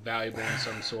become valuable in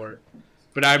some sort.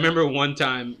 But I remember one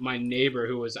time my neighbor,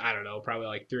 who was, I don't know, probably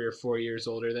like 3 or 4 years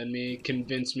older than me,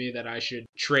 convinced me that I should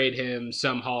trade him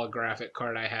some holographic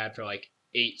card I had for like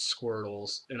 8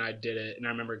 Squirtles. And I did it. And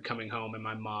I remember coming home and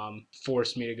my mom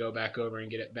forced me to go back over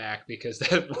and get it back because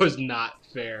that was not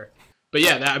fair. But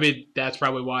yeah, that's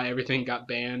probably why everything got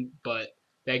banned. But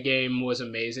that game was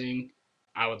amazing.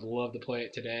 I would love to play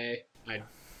it today. I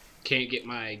can't get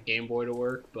my Game Boy to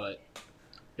work, but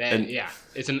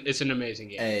it's an amazing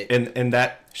game. Hey, and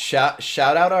that shout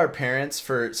out our parents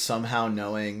for somehow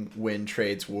knowing when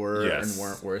trades were and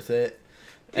weren't worth it,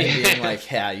 and being like,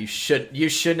 yeah, you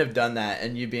shouldn't have done that,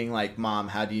 and you being like, Mom,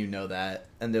 how do you know that?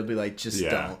 And they'll be like, just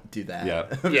don't do that.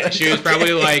 Yeah, she was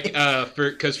probably like,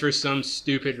 because for some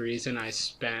stupid reason I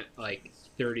spent like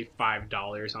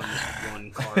 $35 on this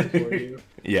one card for you.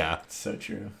 Yeah, so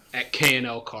true. At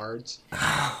K&L Cards.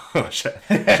 Shout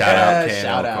out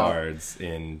K&L Cards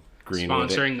in Greenwood.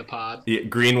 Sponsoring the pod.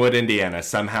 Greenwood, Indiana,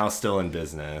 somehow still in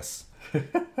business. All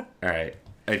right.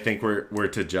 I think we're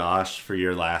to Josh for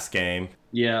your last game.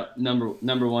 Yeah,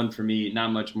 number one for me.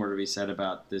 Not much more to be said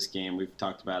about this game. We've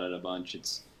talked about it a bunch.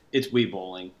 It's Wii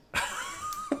Bowling.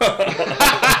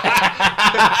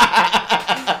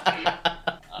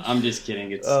 I'm just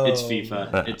kidding. It's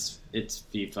FIFA. It's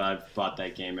FIFA. I've bought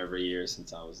that game every year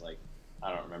since I was like,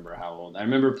 I don't remember how old. I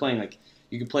remember playing like,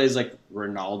 you could play as like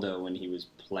Ronaldo when he was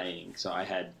playing. So I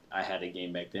had a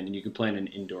game back then, and you could play in an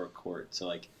indoor court. So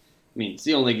like, I mean, it's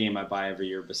the only game I buy every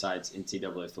year besides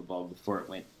NCAA football before it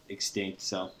went extinct.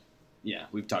 So yeah,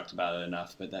 we've talked about it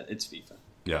enough, but it's FIFA.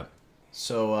 Yeah.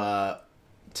 So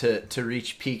to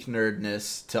reach peak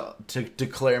nerdness, to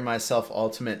declare myself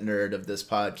ultimate nerd of this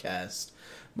podcast,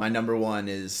 my number one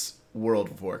is World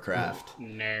of Warcraft.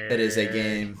 Nerd. It is a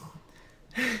game.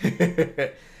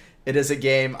 It is a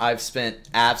game I've spent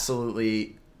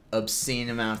absolutely obscene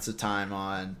amounts of time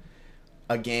on.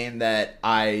 A game that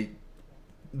I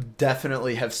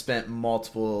definitely have spent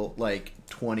multiple, like,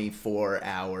 24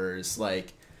 hours,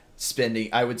 like,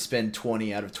 I would spend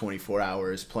 20 out of 24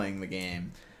 hours playing the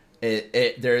game.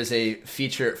 There is a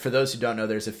feature, for those who don't know,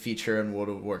 there's a feature in World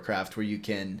of Warcraft where you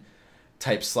can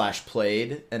type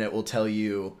 /played, and it will tell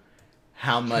you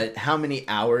how many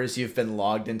hours you've been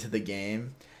logged into the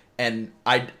game. And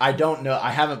I don't know,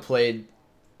 I haven't played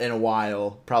in a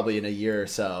while, probably in a year or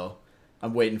so.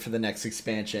 I'm waiting for the next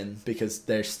expansion because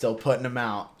they're still putting them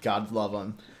out. God love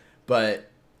them. But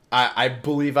I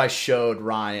believe I showed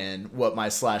Ryan what my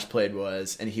 /played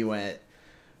was, and he went,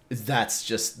 that's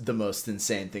just the most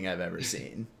insane thing I've ever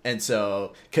seen. And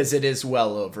so, because it is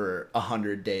well over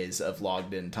 100 days of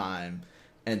logged in time.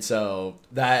 And so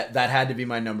that had to be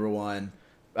my number one.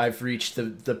 I've reached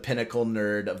the pinnacle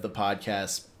nerd of the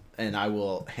podcast, and I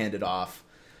will hand it off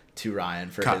to Ryan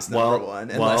for his number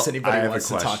one, unless anybody wants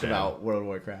to talk about World of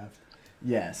Warcraft.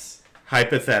 Yes.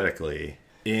 Hypothetically,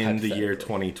 in the year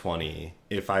 2020,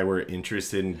 if I were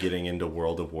interested in getting into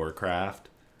World of Warcraft,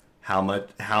 how much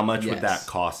would that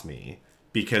cost me?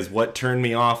 Because what turned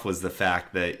me off was the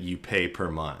fact that you pay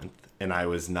per month, and I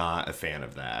was not a fan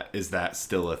of that. Is that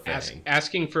still a thing?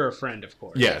 Asking for a friend, of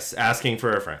course. Yes, asking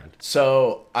for a friend.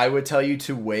 So I would tell you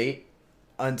to wait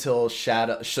until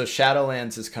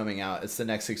Shadowlands is coming out. It's the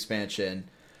next expansion.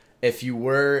 If you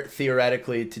were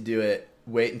theoretically to do it,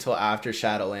 wait until after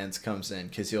Shadowlands comes in,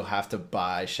 because you'll have to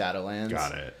buy Shadowlands.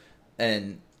 Got it.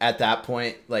 And at that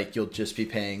point, like, you'll just be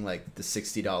paying like the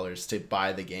 $60 to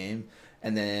buy the game,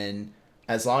 and then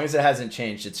as long as it hasn't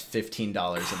changed, it's $15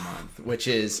 a month, which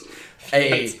is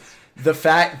the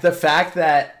fact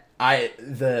that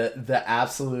the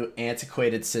absolute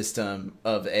antiquated system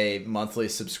of a monthly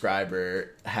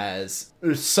subscriber has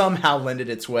somehow lended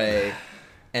its way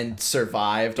and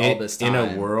survived all this time.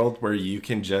 In a world where you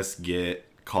can just get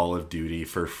Call of Duty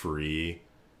for free,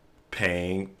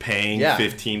 paying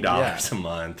 $15 a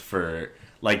month for,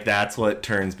 like, that's what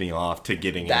turns me off to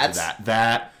getting into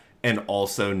that, and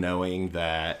also knowing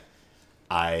that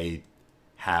I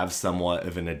have somewhat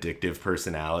of an addictive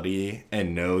personality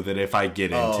and know that if I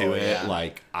get into it,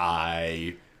 like,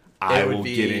 I will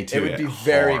get into it. It would be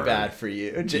very bad for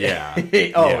you. Yeah.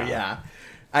 Yeah.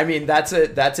 I mean, that's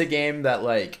a game that,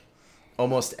 like,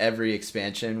 almost every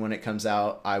expansion when it comes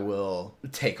out, I will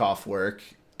take off work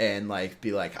and, like,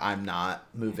 be like, I'm not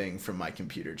moving from my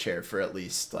computer chair for at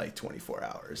least, like, 24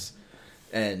 hours.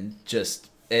 And just,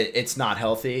 it's not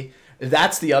healthy.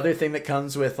 That's the other thing that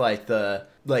comes with,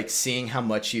 like, seeing how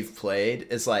much you've played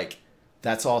is, like,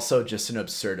 that's also just an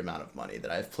absurd amount of money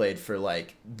that I've played for,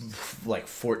 like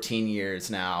 14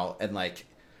 years now. And, like,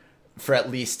 for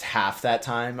at least half that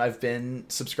time I've been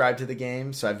subscribed to the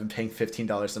game. So I've been paying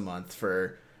 $15 a month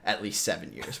for at least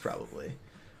 7 years probably.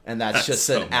 And that's just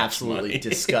an absolutely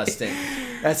disgusting.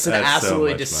 That's an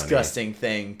absolutely disgusting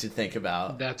thing to think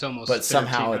about. That's almost. But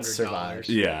somehow it's survived.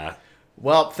 Yeah.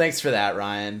 Well, thanks for that,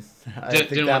 Ryan. I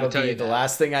think that'll be the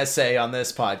last thing I say on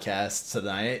this podcast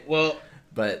tonight. Well,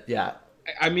 but yeah.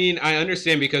 I mean, I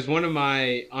understand, because one of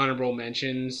my honorable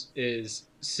mentions is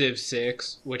Civ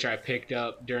 6, which I picked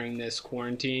up during this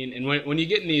quarantine. And when you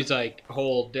get in these, like,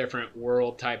 whole different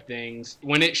world type things,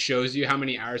 when it shows you how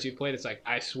many hours you've played, it's like,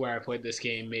 I swear I played this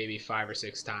game maybe 5 or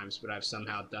 6 times, but I've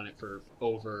somehow done it for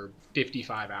over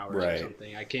 55 hours or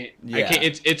something. I can't,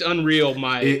 it's unreal.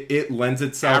 It lends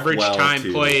itself average well time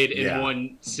to, played in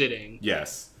one sitting.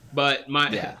 Yes. But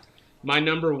my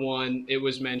number one, it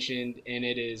was mentioned, and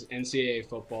it is NCAA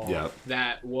football. Yep.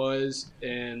 That was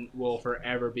and will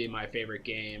forever be my favorite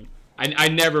game. I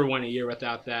never went a year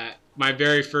without that. My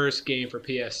very first game for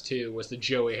PS2 was the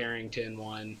Joey Harrington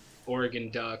one,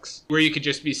 Oregon Ducks, where you could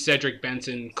just be Cedric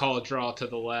Benson, call a draw to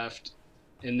the left,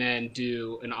 and then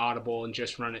do an audible and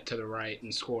just run it to the right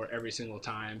and score every single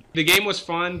time. The game was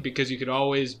fun because you could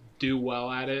always do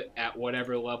well at it at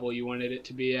whatever level you wanted it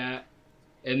to be at.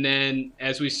 And then,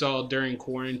 as we saw during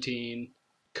quarantine,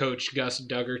 Coach Gus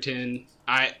Duggerton,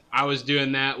 I was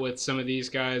doing that with some of these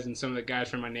guys and some of the guys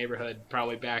from my neighborhood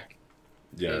probably back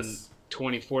in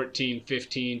 2014,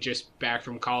 15, just back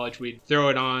from college. We'd throw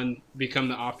it on, become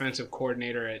the offensive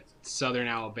coordinator at Southern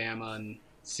Alabama, and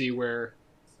see where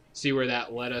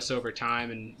that led us over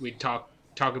time. And we'd talk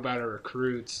about our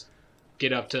recruits,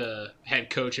 get up to head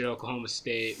coach at Oklahoma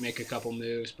State, make a couple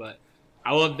moves. But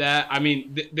I love that. I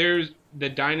mean, there's the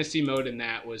dynasty mode in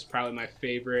that was probably my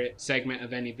favorite segment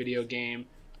of any video game.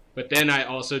 But then I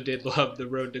also did love the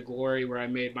Road to Glory, where I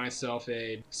made myself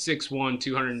a 6'1",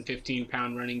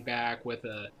 215-pound running back with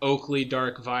a Oakley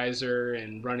dark visor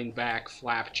and running back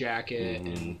flap jacket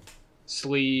and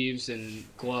sleeves and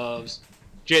gloves.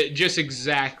 Just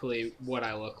exactly what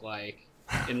I look like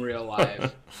in real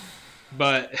life.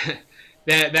 But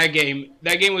that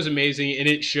game was amazing, and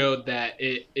it showed that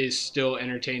it is still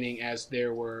entertaining, as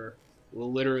there were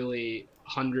literally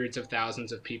hundreds of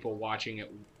thousands of people watching it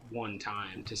one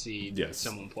time to see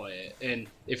someone play it. And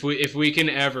if we can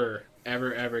ever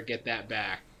get that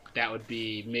back, that would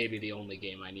be maybe the only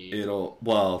game I need.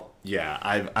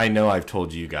 I know I've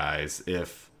told you guys,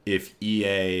 if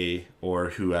EA or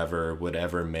whoever would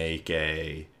ever make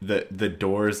the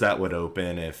doors that would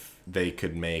open if they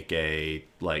could make a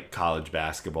like college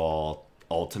basketball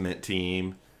ultimate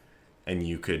team, and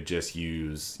you could just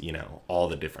use, all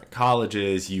the different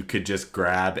colleges. You could just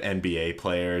grab NBA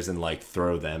players and like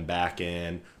throw them back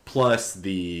in, plus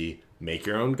the make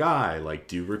your own guy, like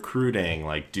do recruiting,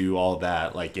 like do all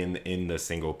that, like in the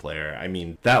single player. I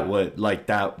mean, that would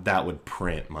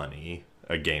print money.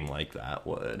 A game like that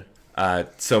would.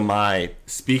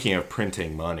 Speaking of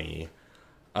printing money,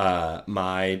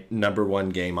 my number one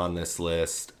game on this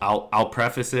list, I'll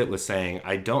preface it with saying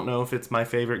I don't know if it's my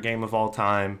favorite game of all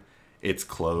time. It's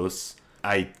close.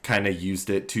 I kind of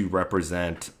used it to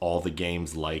represent all the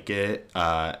games like it,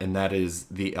 and that is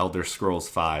the Elder Scrolls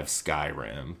V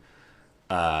Skyrim.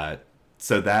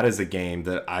 So that is a game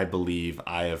that I believe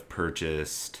I have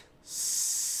purchased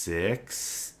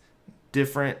 6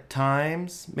 different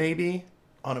times, maybe.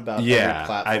 On about every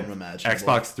platform imaginable.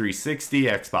 Xbox 360,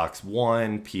 Xbox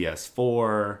One,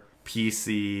 PS4,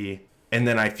 PC. And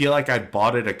then I feel like I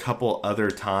bought it a couple other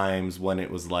times when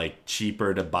it was like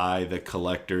cheaper to buy the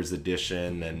collector's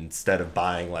edition instead of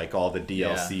buying like all the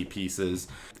DLC pieces.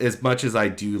 As much as I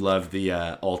do love the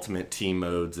ultimate team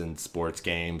modes in sports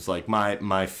games, like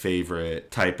my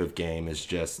favorite type of game is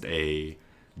just a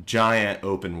giant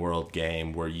open world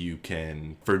game where you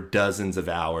can for dozens of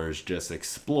hours just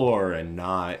explore and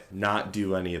not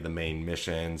do any of the main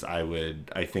missions.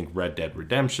 I think Red Dead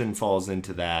Redemption falls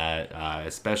into that,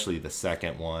 especially the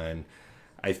second one.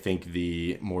 I think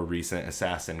the more recent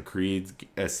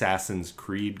Assassin's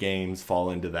Creed games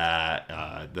fall into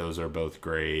that. Those are both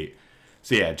great.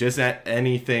 So yeah, just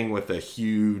anything with a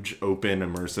huge open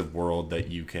immersive world that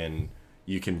you can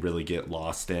really get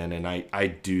lost in. And I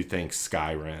do think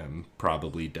Skyrim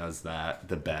probably does that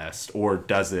the best, or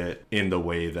does it in the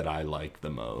way that I like the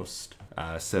most.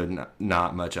 So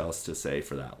not much else to say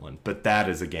for that one. But that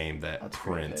is a game that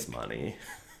prints money.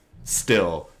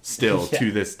 Still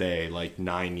to this day, like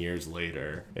 9 years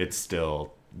later, it's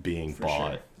still being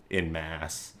bought in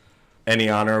mass. Any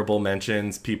honorable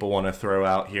mentions people want to throw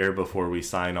out here before we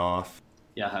sign off?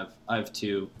 Yeah, I have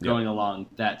 2. Going along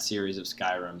that series of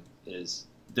Skyrim is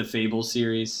the Fable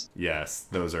series. Yes,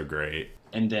 those are great.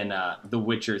 And then The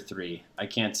Witcher 3. I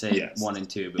can't say 1 and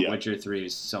 2, but Witcher 3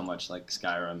 is so much like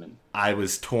Skyrim. And I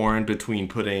was torn between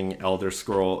putting Elder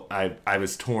Scroll. I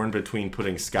was torn between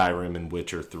putting Skyrim and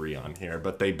Witcher 3 on here,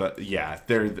 but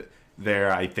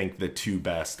they're I think the 2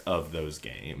 best of those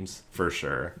games for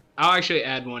sure. I'll actually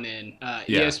add one in.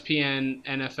 ESPN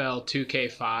NFL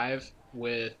 2K5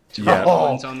 with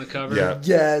twins on the cover. Yeah.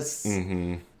 Yes.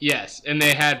 Mm-hmm. Yes, and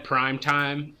they had Prime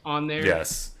Time on there.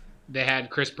 Yes. They had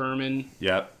Chris Berman.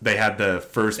 Yep. They had the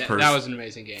first person. That was an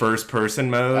amazing game. First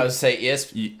person mode. I would say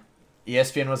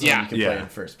ESPN was the one you could play in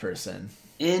first person.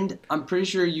 And I'm pretty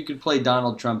sure you could play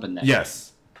Donald Trump in that.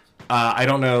 Yes. I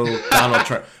don't know Donald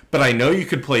Trump, but I know you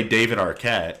could play David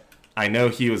Arquette. I know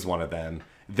he was one of them.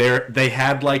 They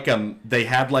had like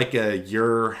a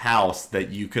your house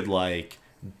that you could like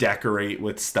decorate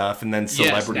with stuff, and then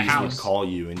celebrities would call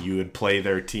you and you would play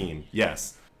their team.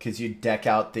 Yes, because you deck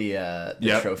out the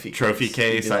trophy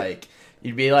case.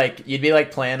 You'd be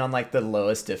like playing on like the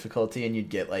lowest difficulty, and you'd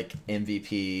get like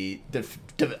MVP.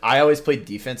 I always played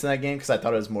defense in that game because I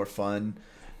thought it was more fun.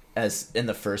 as in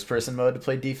the first person mode to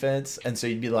play defense, and so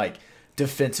you'd be like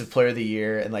defensive player of the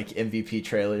year and like MVP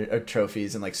trailer or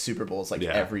trophies and like Super Bowls like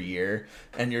every year,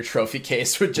 and your trophy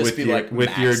case would just be like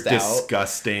with your maxed out.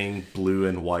 disgusting blue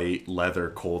and white leather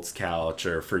Colts couch,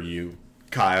 or for you,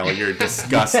 Kyle, your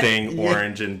disgusting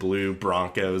orange and blue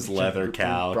Broncos leather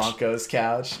couch. Broncos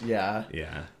couch, yeah.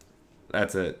 Yeah,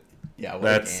 that's it. Yeah, what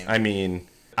that's. a game. I mean,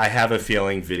 I have a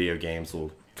feeling video games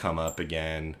will come up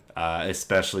again,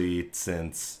 especially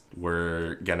since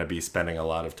we're gonna be spending a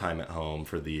lot of time at home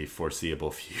for the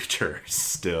foreseeable future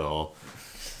still.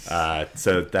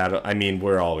 So that, I mean,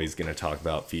 we're always gonna talk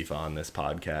about FIFA on this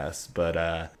podcast,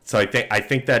 but so I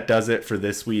think that does it for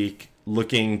this week.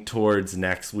 Looking towards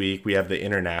next week, we have the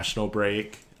international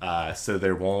break, so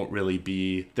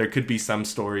there could be some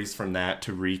stories from that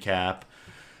to recap,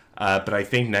 but I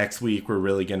think next week we're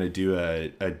really gonna do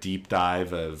a deep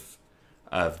dive of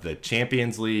the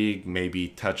Champions League, maybe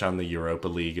touch on the Europa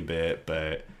League a bit,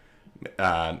 but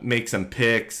make some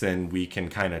picks, and we can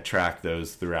kind of track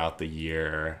those throughout the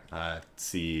year,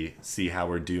 see how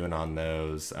we're doing on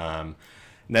those.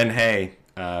 Then, hey,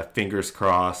 fingers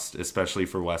crossed, especially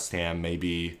for West Ham,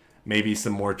 maybe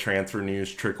some more transfer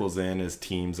news trickles in as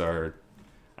teams are,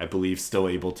 I believe, still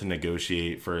able to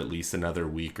negotiate for at least another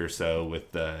week or so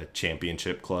with the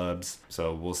championship clubs.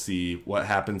 So we'll see what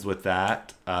happens with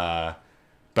that.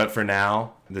 But for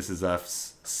now, this is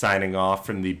us signing off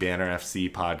from the Banner FC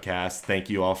podcast. Thank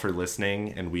you all for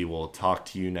listening, and we will talk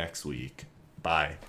to you next week. Bye.